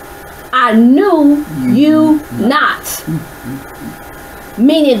 I knew you not.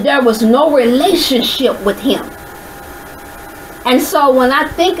 Meaning there was no relationship with him. And so when I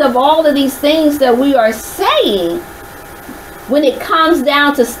think of all of these things that we are saying, when it comes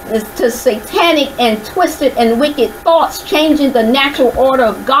down to satanic and twisted and wicked thoughts changing the natural order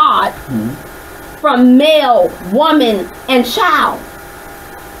of God from male, woman, and child,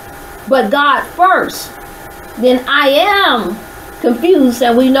 but God first, then I am confused,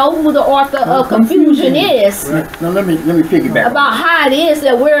 and we know who the author of confusion is. Now let me piggyback about how it is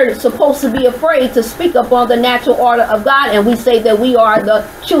that we're supposed to be afraid to speak upon the natural order of God, and we say that we are the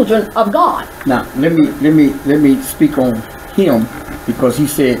children of God. Now let me speak on him, because he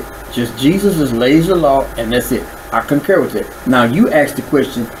said just Jesus is laser law and that's it. I concur with it. Now you asked the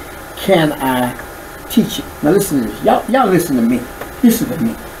question, can I teach it? Now listen to this. Y'all listen to me. Listen to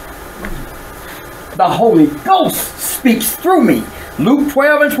me. The Holy Ghost speaks through me. Luke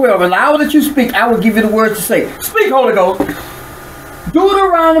 12:12. In the hour that you speak, I will give you the words to say. Speak, Holy Ghost.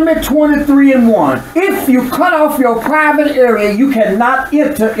 Deuteronomy 23:1. If you cut off your private area, you cannot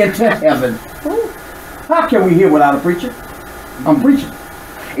enter into heaven. How can we hear without a preacher? I'm preaching.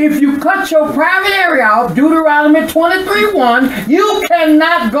 If you cut your private area off, Deuteronomy 23:1, you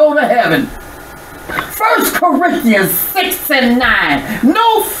cannot go to heaven. 1 Corinthians 6:9.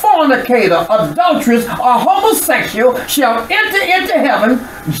 No fornicator, adulteress, or homosexual shall enter into heaven.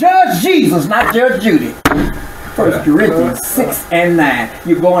 Judge Jesus, not Judge Judy. 1 Corinthians 6:9.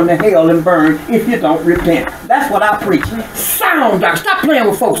 You're going to hell and burn if you don't repent. That's what I preach. Sound doctrine. Stop playing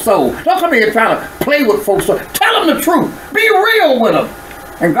with folks' souls. Don't come here trying to play with folks' souls. Tell them the truth. Be real with them.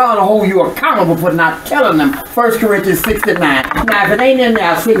 And God will hold you accountable for not telling them. 1 Corinthians 6:9. Now, if it ain't in there,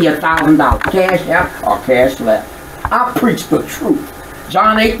 I'll send you $1,000. Cash out or cash left. I preach the truth.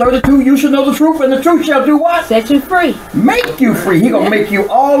 John 8:32, you shall know the truth, and the truth shall do what? Set you free. Make you free. He gonna make you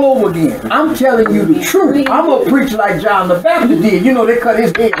all over again. I'm telling you the truth. I'm gonna preach like John the Baptist did. You know, they cut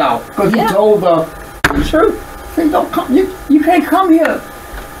his head off because he told the truth. Say, don't come. You can't come here.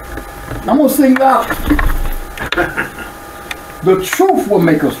 I'm gonna sing you out. The truth will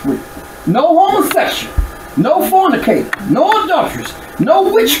make us free. No homosexual, no fornicator, no adulteress, no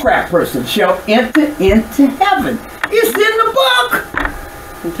witchcraft person shall enter into heaven. It's in the book.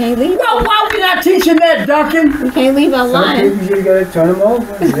 You can't leave. Well, why are we not teaching that, Duncan? You can't leave our Some line. people you gotta turn them over.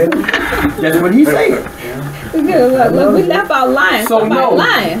 That's what he said. Look, we left our line. So no,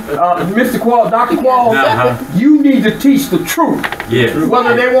 Mr. Quall, Dr. Quall, you need to teach the truth. Yes.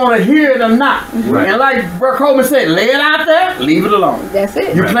 Whether they want to hear it or not. Right. And like Brother Coleman said, lay it out there, leave it alone. That's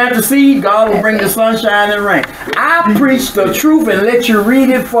it. You plant the seed, God will bring the sunshine and rain. I preach the truth and let you read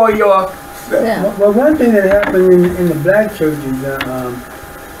it for yourself. Yeah. Well, one thing that happened in the black churches,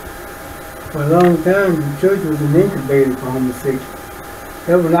 for a long time, the church was an incubator for homosexuals.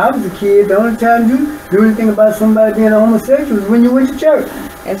 And when I was a kid, the only time you knew anything about somebody being a homosexual was when you went to church.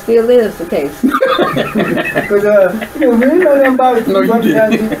 That still is the case. Because, we didn't know nothing about it. No, you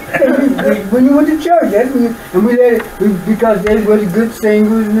didn't. When you went to church, that's when and we let it, because they were the good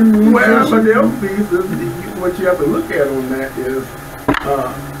singers and the musicians. Well, but the other piece is, what you have to look at on that is,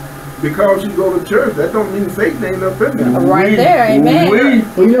 because you go to church, that don't mean Satan ain't up in there. Right there, amen.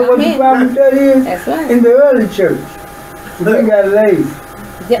 Well, you know what the problem with that is? That's right. In the early church, we got lazy.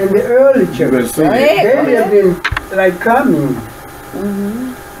 Yeah. In the early church, Go ahead, they go lived ahead. in like commune.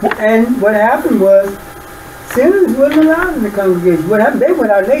 And what happened was, sinners wasn't allowed in the congregation. What happened? They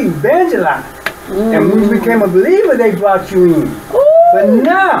went out and they evangelized. And when you became a believer, they brought you in. But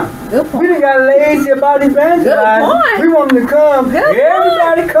now, we done got lazy about evangelizing. We want them to come.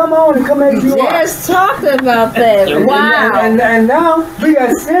 Everybody come on and come as you are. Just talked about that. Wow. And now, we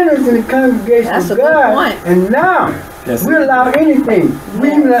got sinners in the congregation That's of a good God. point. And now, we allow anything.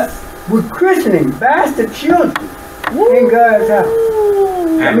 We're christening bastard children in God's house.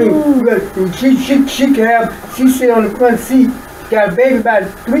 I mean, she can have, she sit on the front seat, got a baby about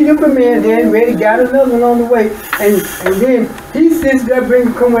 3 different men there, ready, got another one on the way, and then he sits there,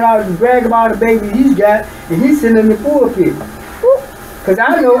 coming out and brag about the baby he's got, and he's sitting in the pulpit. Because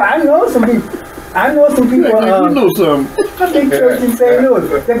I know some people. You know some. I think church in St. Louis.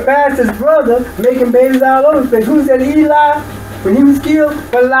 The pastor's brother making babies all over the place. Who said Eli, when he was killed,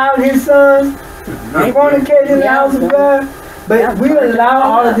 allowed his sons fornicate in the house of God? But we allow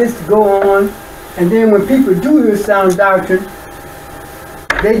all of this to go on, and then when people do hear sound doctrine,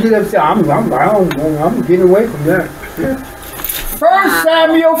 they get upset. I'm getting away from that. 1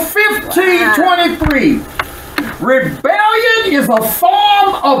 Samuel 15:23. Rebellion is a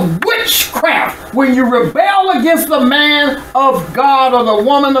form of witchcraft. When you rebel against the man of God or the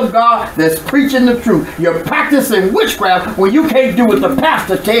woman of God that's preaching the truth, you're practicing witchcraft when you can't do what the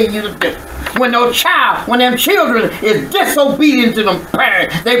pastor tells you to do. When them children is disobedient to them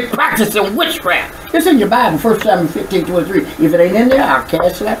parents, they practicing witchcraft. It's in your Bible, 1 Samuel 15:23. If it ain't in there, I'll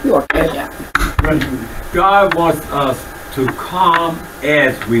cash slap you or cash out. God wants us to come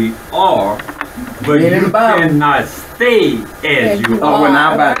as we are, but Ain't in you the Bible. cannot stay as you Oh, are. well,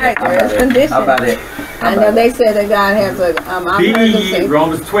 now about Right, it. there's conditions. How about it? I know they said that God has a, Be ye,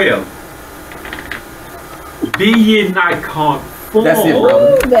 Romans 12. Be ye not conformed. That's it,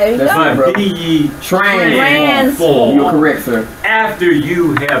 brother. Ooh, there you That's go. it, bro. But be ye Transformed. You're correct, sir. after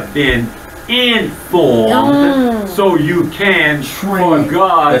you have been informed, so you can, for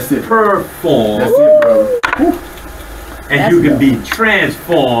God, That's it. perform, That's it, brother. and you can be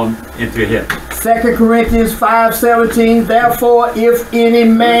transformed into heaven. 2 Corinthians 5:17, therefore if any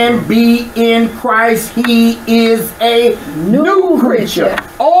man be in Christ, he is a new creature.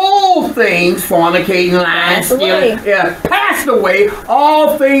 All things, fornicating, lying, stealing, passed away,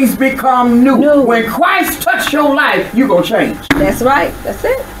 all things become new. When Christ touched your life, you're going to change. That's right. That's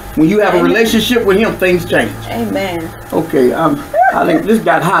it. When you have a relationship with him, things change. Amen. Okay, I think this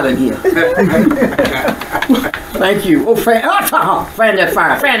got hot in here. Thank you. Oh, fan that fire. Fan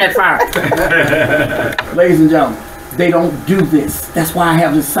that fire. Ladies and gentlemen, they don't do this. That's why I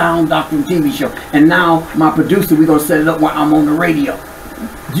have this Sound Doctrine TV show. And now my producer, we're going to set it up while I'm on the radio.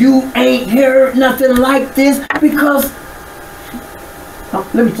 You ain't heard nothing like this because...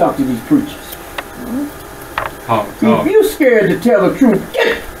 let me talk to these preachers. If you scared to tell the truth,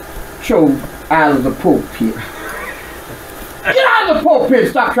 get your out of the pulpit. Get out of the pulpit and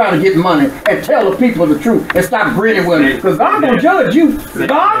stop trying to get money and tell the people the truth and stop grinning with them. Because God gonna judge you.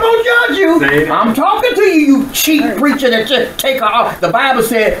 God gonna judge you. I'm talking to you, you cheap preacher that just take off. The Bible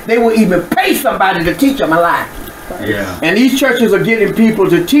said they will even pay somebody to teach them a lie. Yeah. And these churches are getting people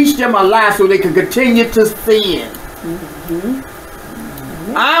to teach them a lie so they can continue to sin.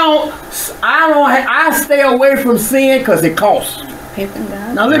 I stay away from sin because it costs.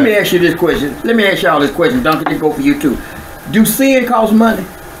 Now let me ask you this question. Let me ask y'all this question. Duncan, it go for you too. Do sin cost money?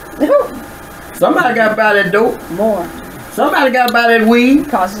 Somebody got to buy that dope. More. Somebody got to buy that weed.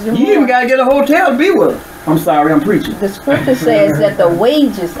 Costs you more. You even got to get a hotel to be with them. I'm sorry, I'm preaching. The scripture says that the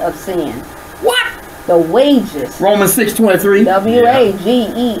wages of sin. What? The wages. Romans 6:23.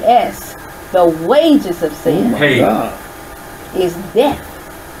 W-A-G-E-S. The wages of sin is death.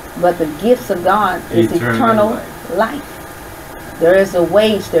 But the gifts of God is eternal life. There is a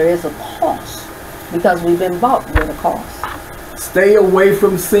wage, there is a cost. Because we've been bought with a cost. Stay away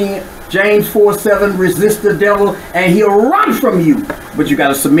from sin. James 4:7, resist the devil and he'll run from you. But you got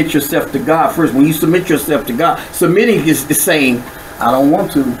to submit yourself to God first. When you submit yourself to God, submitting is the saying, I don't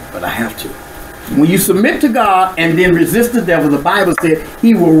want to, but I have to. When you submit to God and then resist the devil, the Bible said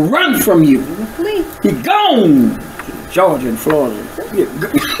he will run from you. He gone. Georgia and Florida.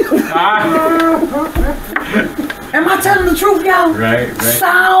 Am I telling the truth, y'all? Right.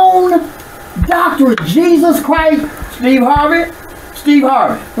 Sound doctrine. Jesus Christ. Steve Harvey.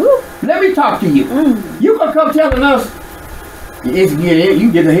 Let me talk to you. You gonna come telling us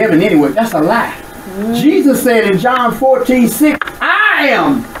you get to heaven anyway. That's a lie. Jesus said in John 14:6, I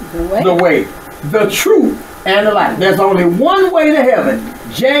am the way, the truth, and the life. There's only one way to heaven.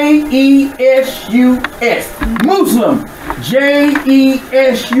 J-E-S-U-S. Muslim.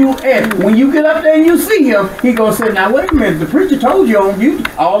 J-E-S-U-S. When you get up there and you see him, he gonna say, now wait a minute, the preacher told you on you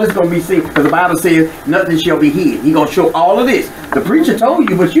all is gonna be seen, because the Bible says nothing shall be hid. He gonna show all of this. The preacher told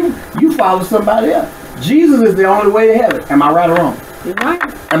you, but you follow somebody else. Jesus is the only way to heaven. Am I right or wrong? You're right.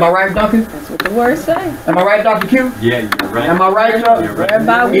 Am I right, Duncan? That's what the word says. Am I right, Dr. Q? Yeah, you're right. Am I right, Dr.? You're right.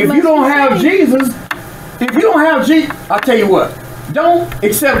 If you don't have Jesus, I'll tell you what. Don't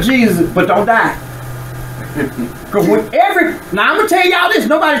accept Jesus, but don't die. Because now I'm gonna tell y'all this.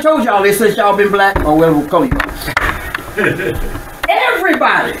 Nobody told y'all this since y'all been black or whatever color you are.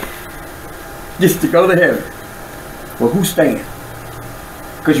 Everybody gets to go to heaven. Well, who stand?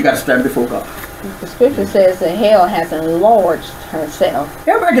 Because you got to stand before God. The scripture says that hell has enlarged herself.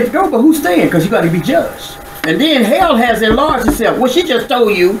 Everybody gets to go, but who stand? Because you got to be judged. And then hell has enlarged itself. Well, she just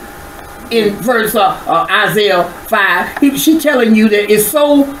told you in verse Isaiah 5, she telling you that it's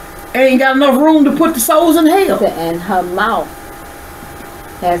so ain't got enough room to put the souls in hell. And her mouth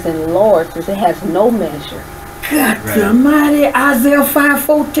has enlarged, it has no measure. God almighty, Isaiah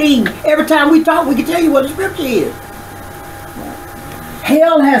 5:14. Every time we talk, we can tell you what the scripture is.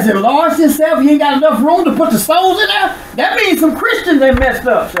 Hell has enlarged itself. You ain't got enough room to put the souls in there. That means some Christians ain't messed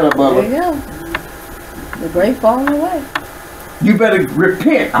up. Shut up, Butler. There you go. The great falling away. You better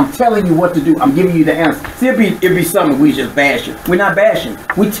repent. I'm telling you what to do. I'm giving you the answer. See, it'd be something we just bashing. We're not bashing.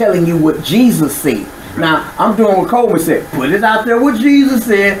 We're telling you what Jesus said. Now, I'm doing what Coleman said. Put it out there what Jesus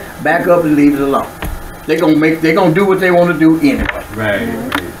said. Back up and leave it alone. They're gonna do what they want to do anyway. Right.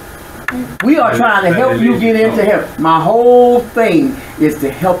 We are trying to help you get into heaven. My whole thing is to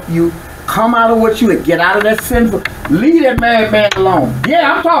help you come out of what you and get out of that sinful. Leave that married man alone.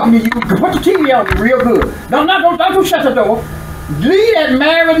 Yeah, I'm talking to you. Put the TV on real good. Don't shut the door. Leave that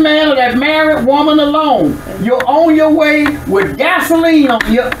married man or that married woman alone. You're on your way with gasoline on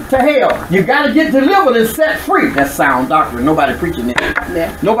you to hell. You got to get delivered and set free. That's sound doctrine. Nobody preaching that.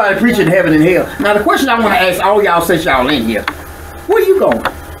 Yeah. Nobody preaching heaven and hell. Now the question I want to ask all y'all since y'all in here, where you going?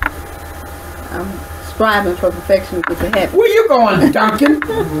 I'm striving for perfection to heaven. Where you going, Duncan?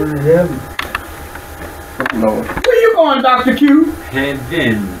 Heaven. Oh, Lord. Where you going, Dr. Q?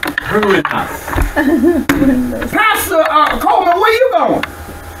 Heaven. Ruin us. Pastor Coleman, where you going?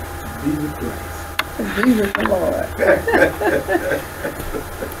 Jesus the Lord.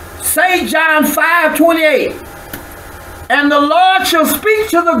 St. John 5:28. And the Lord shall speak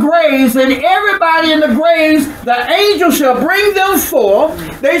to the graves, and everybody in the graves, the angel shall bring them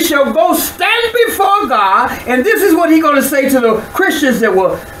forth. They shall go stand before God. And this is what he's going to say to the Christians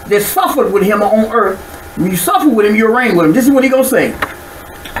that suffered with him on earth. When you suffer with him, you reign with him. This is what he's going to say.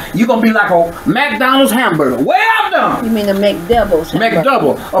 You're going to be like a McDonald's hamburger. Well done. You mean the McDoubles?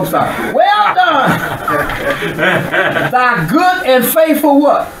 McDouble. I'm sorry. Well done. Thy good and faithful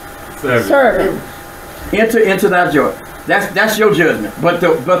what? Servant. Enter into thy joy. That's your judgment. But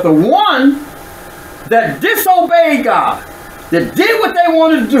the one that disobeyed God, that did what they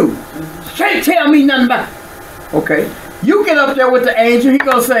wanted to do, can't tell me nothing about it. Okay. You get up there with the angel, he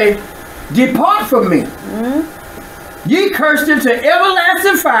gonna say, depart from me. Ye cursed into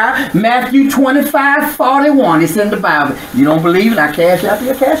everlasting fire. Matthew 25:41. It's in the Bible. You don't believe it? I cash out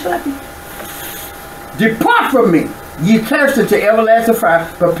you, cash out you. Depart from me. Ye cursed into everlasting fire.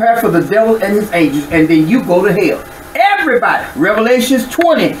 Prepare for the devil and his angels, and then you go to hell. Everybody. Revelations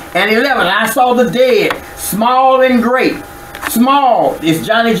 20:11. I saw the dead, small and great. Small is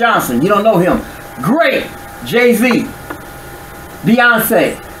Johnny Johnson. You don't know him. Great, Jay-Z,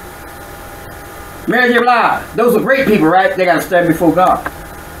 Beyonce, Mary J. Blige. Those are great people, right? They got to stand before God.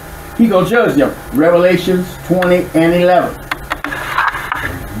 He gonna judge them. Revelations 20:11.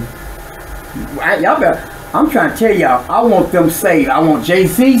 Y'all better. I'm trying to tell y'all, I want them saved. I want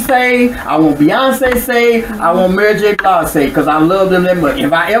Jay-Z saved. I want Beyonce saved. I want Mary J. Blige saved because I love them that much.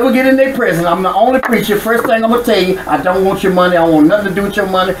 If I ever get in their presence, I'm the only preacher. First thing I'm going to tell you, I don't want your money. I don't want nothing to do with your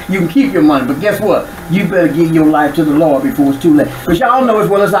money. You can keep your money. But guess what? You better give your life to the Lord before it's too late. Because y'all know as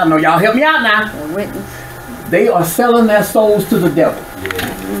well as I know. Y'all help me out now. They are selling their souls to the devil.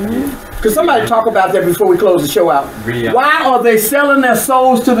 Could somebody talk about that before we close the show out? Why are they selling their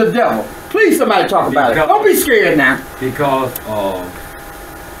souls to the devil? Please, somebody talk about it. Don't be scared now. Because of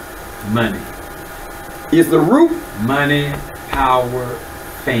money. Is the root? Money, power,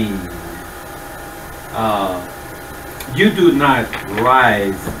 fame. You do not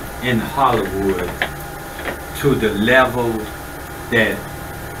rise in Hollywood to the level that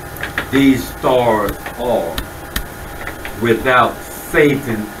these stars are without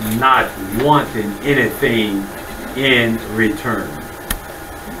Satan not wanting anything in return.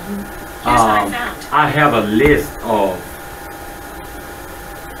 I have a list of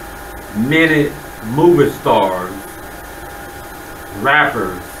many movie stars,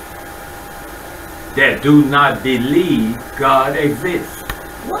 rappers that do not believe God exists.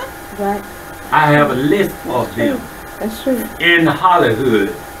 What? Right. I have a list of them. That's true. In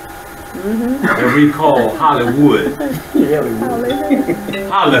Hollywood. That we call Hollywood.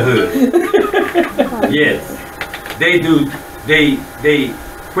 Hollywood. Yes. They do. They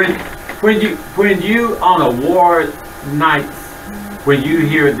when you on award nights, when you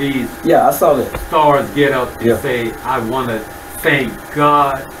hear these I saw that stars get up and say, I want to thank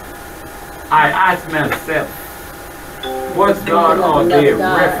God, I ask myself, what God are they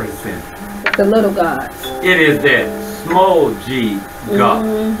referencing? The little gods. It is that small G God,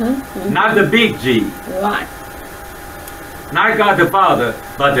 not the big G. Right. Not God the Father,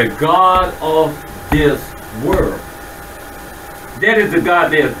 but the God of this world. That is the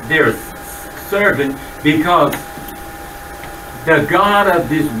God they're serving, because the God of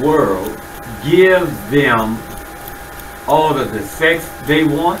this world gives them all of the sex they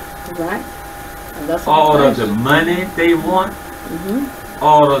want, right? All of the money they want,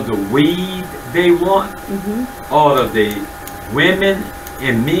 all of the weed they want, all of the women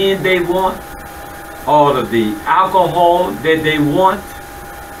and men they want, all of the alcohol that they want.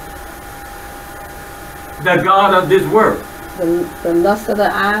 The God of this world. The lust of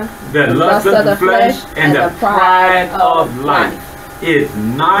the eye, the lust of the flesh, and the pride of life is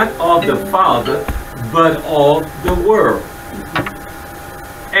not of the Father, but of the world.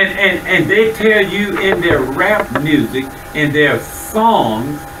 And they tell you in their rap music, in their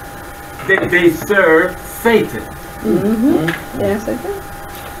songs, that they serve Satan. Yes, I do.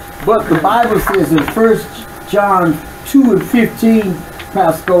 But the Bible says in 1 John 2:15,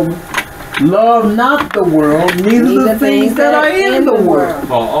 Pastor Coleman, love not the world, neither the things that are in the world.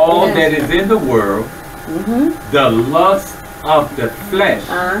 For all that is in the world, the lust of the flesh,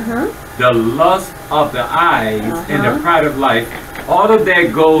 the lust of the eyes, and the pride of life, all of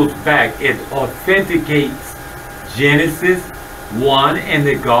that goes back. It authenticates Genesis 1 in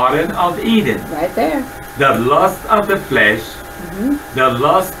the Garden of Eden. Right there. The lust of the flesh, the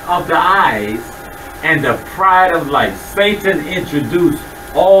lust of the eyes, and the pride of life. Satan introduced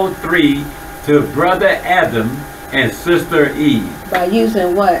all three to brother Adam and sister Eve. By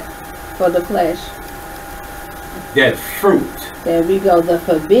using what for the flesh? That fruit. There we go, the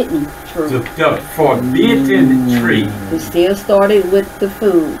forbidden fruit. The forbidden tree. We still started with the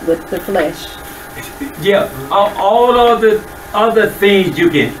food, with the flesh. Yeah, all of the other things you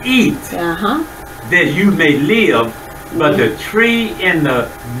can eat that you may live, but the tree in the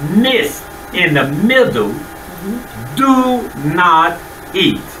midst, in the middle, do not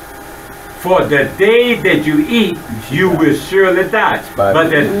eat. For the day that you eat, you will surely die. But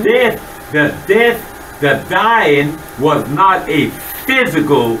the dying was not a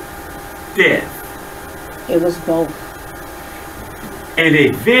physical death. It was both. And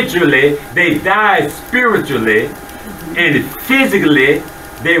eventually they died spiritually, and physically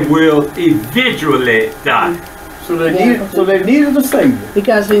they will eventually die. So they needed a Savior.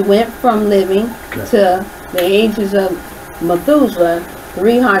 Because we went from living to the ages of Methuselah,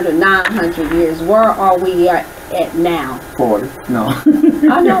 300, 900 years. Where are we at now? 40. No.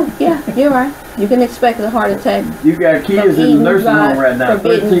 I know. Yeah, you're right. You can expect a heart attack. You got kids in the nursing home right now.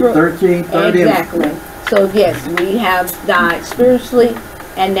 13, 30. Exactly. So yes, we have died spiritually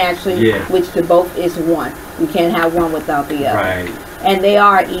and naturally, which the both is one. You can't have one without the other. Right. And they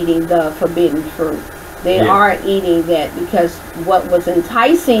are eating the forbidden fruit. They are eating that, because what was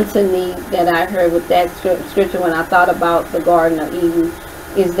enticing to me that I heard with that scripture when I thought about the Garden of Eden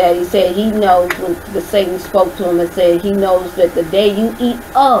is that he said he knows, when the Satan spoke to him and said he knows that the day you eat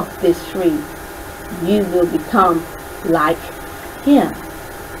of this tree, you will become like him.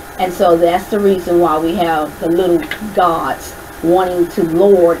 And so that's the reason why we have the little gods wanting to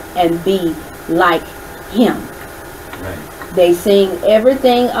lord and be like him. Right. They sing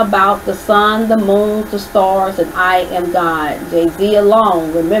everything about the sun, the moon, the stars, and I am God. Jay-Z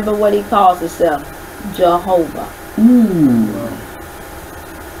alone, remember what he calls himself, Jehovah.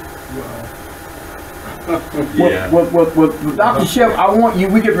 Well, Dr. Chef, I want you,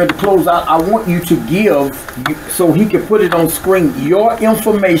 we get ready to close out, I want you to give, so he can put it on screen, your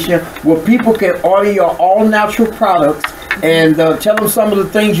information where people can order your all-natural products, and tell them some of the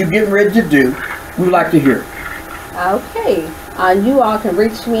things you're getting ready to do. We'd like to hear it. Okay. You all can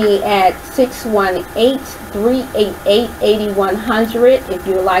reach me at 618-388-8100 if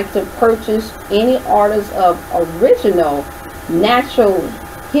you would like to purchase any orders of original natural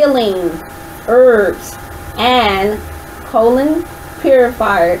healing herbs and colon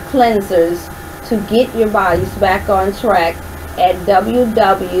purifier cleansers to get your bodies back on track at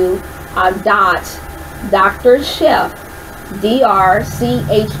www.drchef,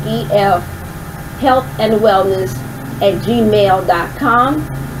 DRCHEF, health and wellness at gmail.com.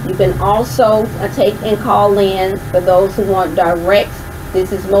 You can also take and call in for those who want direct.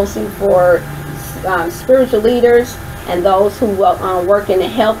 This is mostly for spiritual leaders and those who work in the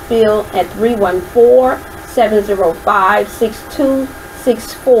health field at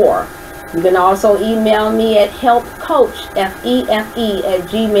 314-705-6264. You can also email me at healthcoach, FEFE, at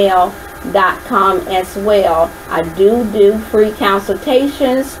gmail.com as well. I do free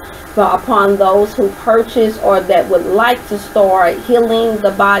consultations upon those who purchase or that would like to start healing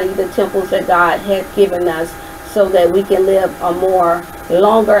the body, the temples that God has given us, so that we can live a more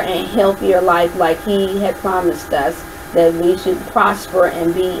longer and healthier life like he had promised us, that we should prosper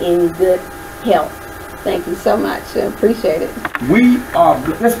and be in good health. Thank you so much. I appreciate it. We are,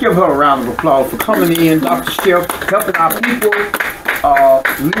 let's give her a round of applause for coming in, Dr. Chef, helping our people live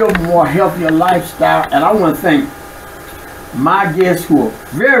a more healthier lifestyle. And I want to thank my guests who are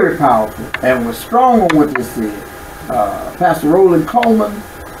very powerful and were strong on what they said. Pastor Roland Coleman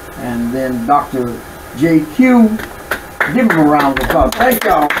and then Dr. JQ. Give them a round of applause. Thank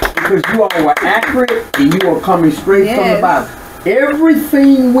y'all, because you all were accurate and you are coming straight from the Bible.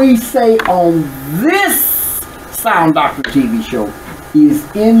 Everything we say on this Sound Doctrine TV show is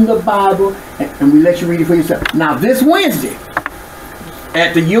in the Bible, and we let you read it for yourself. Now this Wednesday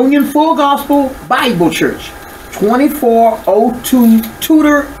at the Union Full Gospel Bible Church, 2402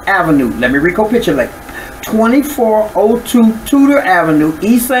 Tudor Avenue. Let me recapitulate. 2402 Tudor Avenue,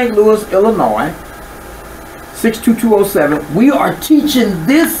 East St. Louis, Illinois, 62207. We are teaching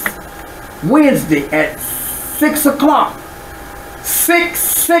this Wednesday at 6 o'clock.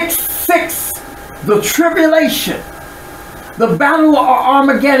 666, the tribulation, the battle of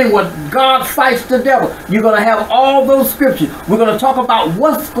Armageddon, where God fights the devil. You're going to have all those scriptures. We're going to talk about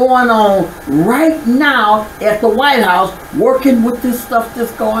what's going on right now at the White House, working with this stuff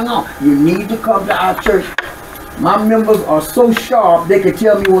that's going on. You need to come to our church. My members are so sharp, they can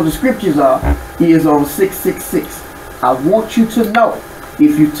tell me where the scriptures are. He is on 666. I want you to know,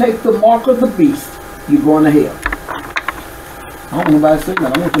 if you take the mark of the beast, you're going to hell. I don't want nobody to say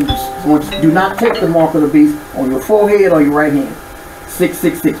that. I want you to do not take the mark of the beast on your forehead or your right hand.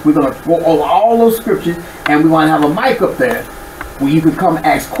 666. We're going to go over all those scriptures, and we're going to have a mic up there where you can come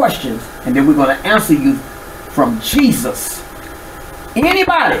ask questions, and then we're going to answer you from Jesus.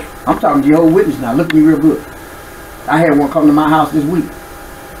 Anybody, I'm talking to your old witness now, look at me real good. I had one come to my house this week,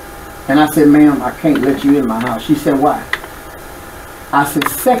 and I said, ma'am, I can't let you in my house. She said, why? I said,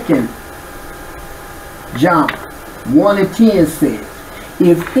 2 John 1 and 10 says,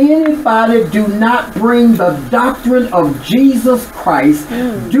 if anybody do not bring the doctrine of Jesus Christ,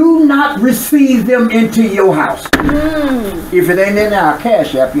 do not receive them into your house. If it ain't in there, I'll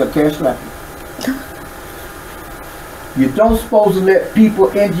cash app you, I'll cash slap you. You don't supposed to let people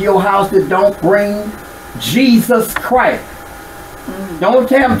into your house that don't bring Jesus Christ. Don't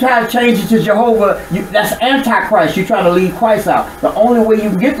tell them try to change it to Jehovah. That's Antichrist. You're trying to leave Christ out. The only way you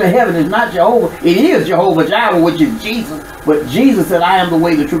can get to heaven is not Jehovah. It is Jehovah Jireh, which is Jesus. But Jesus said, I am the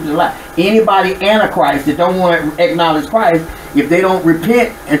way, the truth, and the life. Anybody Antichrist that don't want to acknowledge Christ, if they don't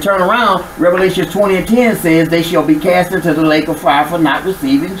repent and turn around, Revelation 20 and 10 says they shall be cast into the lake of fire for not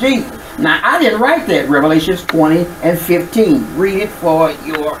receiving Jesus. Now, I didn't write that. Revelation 20 and 15. Read it for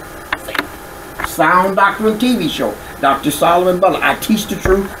your Sound Doctrine TV show. Dr. Solomon Butler. I teach the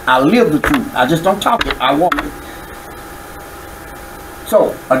truth. I live the truth. I just don't talk it. I walk it.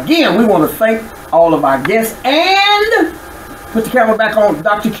 So, again, we want to thank all of our guests. And put the camera back on.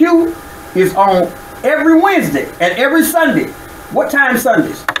 Dr. Q is on every Wednesday and every Sunday. What time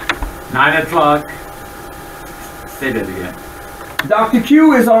Sundays? 9 o'clock. Say that again. Dr.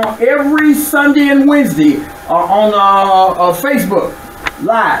 Q is on every Sunday and Wednesday on Facebook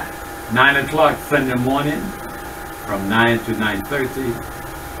Live. 9 o'clock Sunday morning from 9 to 9:30.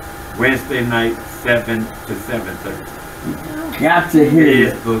 Wednesday night 7 to 7:30. Got to hear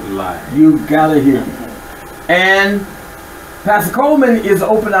it. Facebook Live. You gotta hear it. And Pastor Coleman is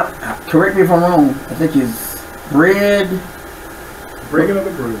open up. Correct me if I'm wrong. I think it's bread. Breaking of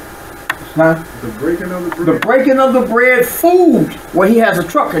the bread. Huh? The breaking of the bread. The breaking of the bread food, where he has a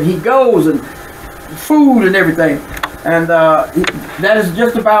truck and he goes and food and everything. And that is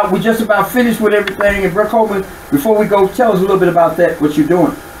just about, we just about finished with everything. And Brother Coleman, before we go, tell us a little bit about that, what you're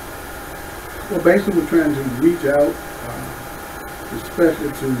doing. Well, basically we're trying to reach out,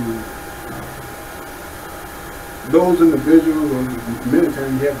 especially to those individuals or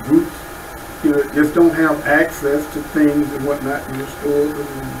military who have groups, you know, just don't have access to things and whatnot in the stores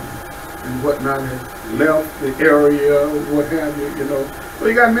and whatnot, have left the area, what have you, you know. So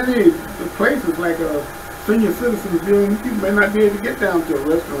you got many places like senior citizens building, you may not be able to get down to a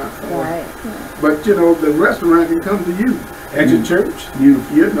restaurant somewhere. Right. But you know, the restaurant can come to you. At your church, you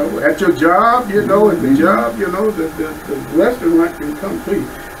know, at your job, you know, at the job, you know, the restaurant can come to you.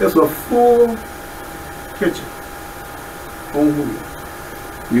 It's a full kitchen on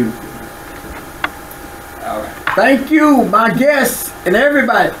wheels. Beautiful. All right. Thank you, my guests and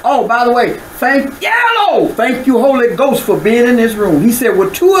everybody. Oh, by the way, thank you, Holy Ghost, for being in this room. He said, well,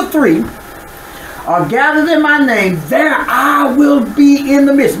 2 or 3 are gathered in my name, there I will be in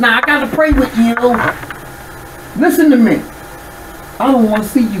the midst. Now, I got to pray with you. Listen to me. I don't want to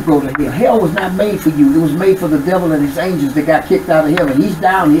see you go to hell. Hell was not made for you. It was made for the devil and his angels that got kicked out of heaven. He's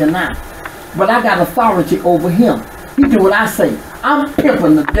down here now. But I got authority over him. He do what I say. I'm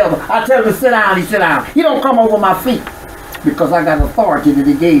pimping the devil. I tell him to sit down, he sit down. He don't come over my feet. Because I got authority that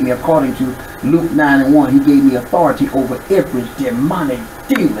he gave me according to Luke 9 and 1. He gave me authority over every demonic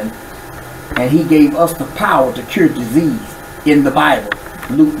demon. And he gave us the power to cure disease in the Bible.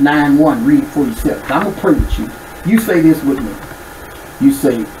 Luke 9 1. Read it for yourself. Now, I'm going to pray with you. You say this with me. You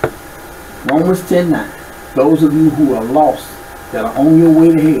say, Romans 10:9. Those of you who are lost, that are on your way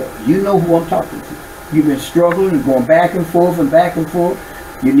to hell, you know who I'm talking to. You've been struggling and going back and forth and back and forth.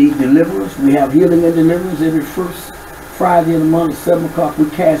 You need deliverance. We have healing and deliverance every first Friday of the month at 7 o'clock. We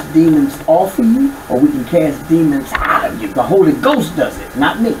cast demons off of you, or we can cast demons out of you. The Holy Ghost does it,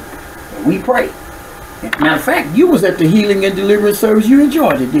 not me. And we pray. Matter of fact, you was at the healing and deliverance service. You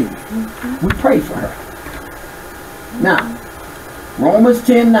enjoyed it, didn't you? We prayed for her. Now, Romans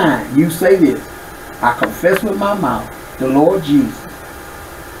 10:9, you say this. I confess with my mouth the Lord Jesus.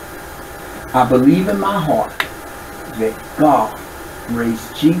 I believe in my heart that God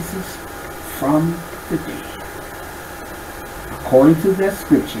raised Jesus from the dead. According to that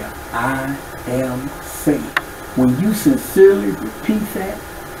scripture, I am saved. When you sincerely repeat that,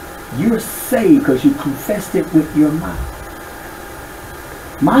 you're saved because you confessed it with your mouth.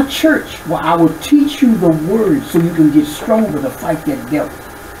 My church, well, I will teach you the word so you can get stronger to fight that devil.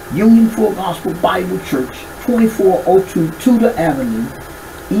 Union Full Gospel Bible Church, 2402 Tudor Avenue,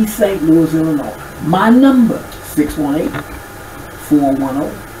 East St. Louis, Illinois. My number,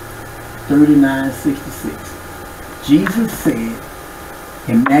 410-3966. Jesus said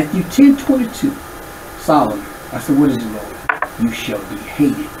in Matthew 10:22, Solomon, I said, what is it, Lord? You shall be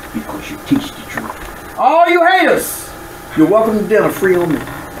hated because you teach the truth. All you haters, you're welcome to dinner free on me.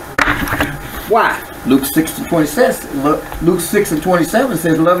 Why? Luke 6:27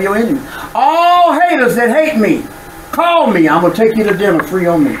 says, love your enemy. All haters that hate me, call me. I'm going to take you to dinner free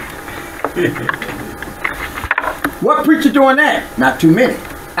on me. What preacher doing that? Not too many.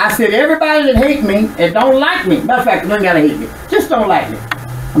 I said, everybody that hate me and don't like me, matter of fact, you ain't got to hate me, just don't like me,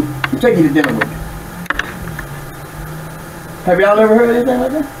 I'm taking you to dinner with me. Have y'all ever heard anything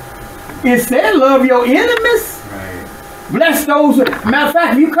like that? It said, love your enemies. Right. Bless those. Matter of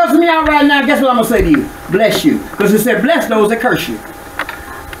fact, if you cuss me out right now, guess what I'm going to say to you? Bless you. Because it said, bless those that curse you.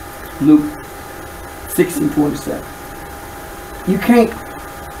 Luke 16:27. You can't.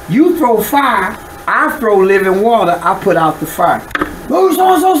 You throw fire, I throw living water, I put out the fire. Oh,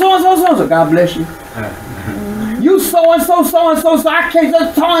 so. God bless you. You so and so, I can't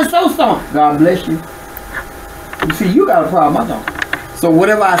just so. God bless you. You see, you got a problem, I don't. So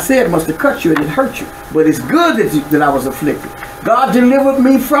whatever I said must have cut you and it hurt you. But it's good that I was afflicted. God delivered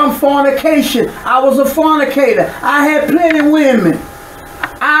me from fornication. I was a fornicator. I had plenty of women.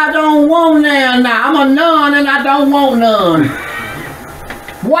 I don't want none now. I'm a nun and I don't want none.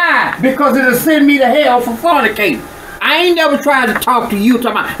 Why? Because it'll send me to hell for fornicating. I ain't never tried to talk to you.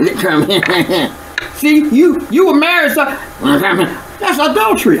 See, you were married, so that's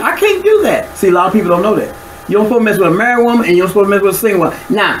adultery. I can't do that. See, a lot of people don't know that. You don't supposed to mess with a married woman and you don't supposed to mess with a single one.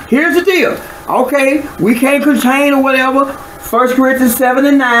 Now, here's the deal. Okay, we can't contain or whatever. 1 Corinthians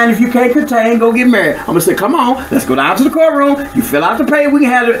 7:9, if you can't contain, go get married. I'm going to say, come on, let's go down to the courtroom. You fill out the paper. We can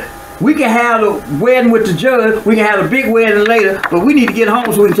have the wedding with the judge. We can have a big wedding later. But we need to get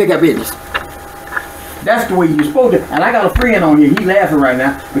home so we can take our business. That's the way you're supposed to. And I got a friend on here. He's laughing right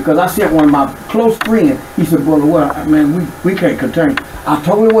now because I sent one of my close friends. He said, brother, well, man, we can't contain. I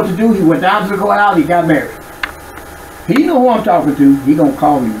told him what to do. He went down to the courthouse. He got married. He know who I'm talking to. He gonna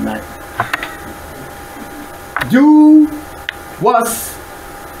call me tonight. Do what's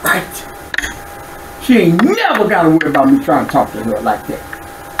right. She ain't never got to worry about me trying to talk to her like that.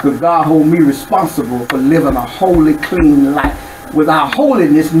 Because God hold me responsible for living a holy, clean life. Without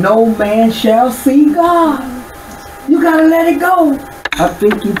holiness, no man shall see God. You gotta let it go. I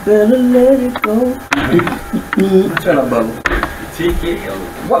think you better let it go. Shut up, Butler.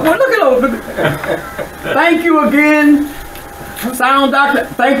 What, look at those. Thank you again, Sound Doctor.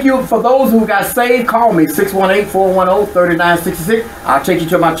 Thank you for those who got saved. Call me 618-410-3966. I'll take you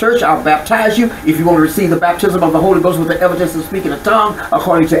to my church. I'll baptize you. If you want to receive the baptism of the Holy Ghost with the evidence of speaking a tongue,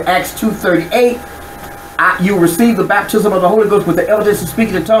 according to Acts 2:38. You receive the baptism of the Holy Ghost with the evidence of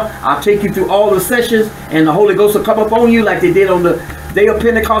speaking in tongues. I'll take you through all the sessions and the Holy Ghost will come up on you like they did on the day of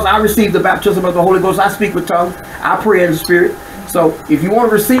Pentecost. I received the baptism of the Holy Ghost. I speak with tongues. I pray in the Spirit. So if you want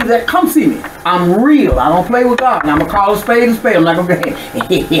to receive that, come see me. I'm real. I don't play with God. And I'm going to call a spade a spade. I'm not going to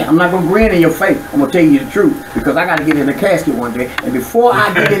grin in your face. I'm going to tell you the truth because I got to get in the casket one day. And before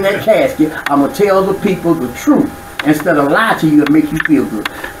I get in that casket, I'm going to tell the people the truth instead of lie to you and make you feel good.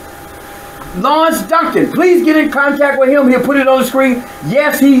 Lawrence Duncan, please get in contact with him. He'll put it on the screen.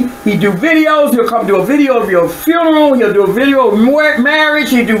 Yes, he do videos. He'll come do a video of your funeral. He'll do a video of marriage.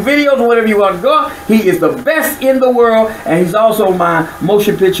 He'll do videos of whatever you want to go. He is the best in the world, and he's also my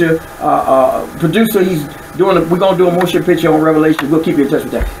motion picture producer. We're going to do a motion picture on Revelation. We'll keep you in touch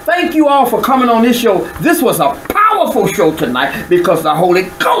with that. Thank you all for coming on this show. This was a powerful show tonight because the Holy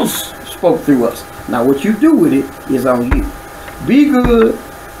Ghost spoke through us. Now, what you do with it is on you. Be good.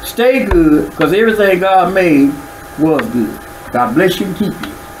 Stay good, because everything God made was good. God bless you and keep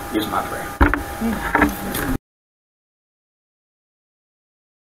you, is my prayer.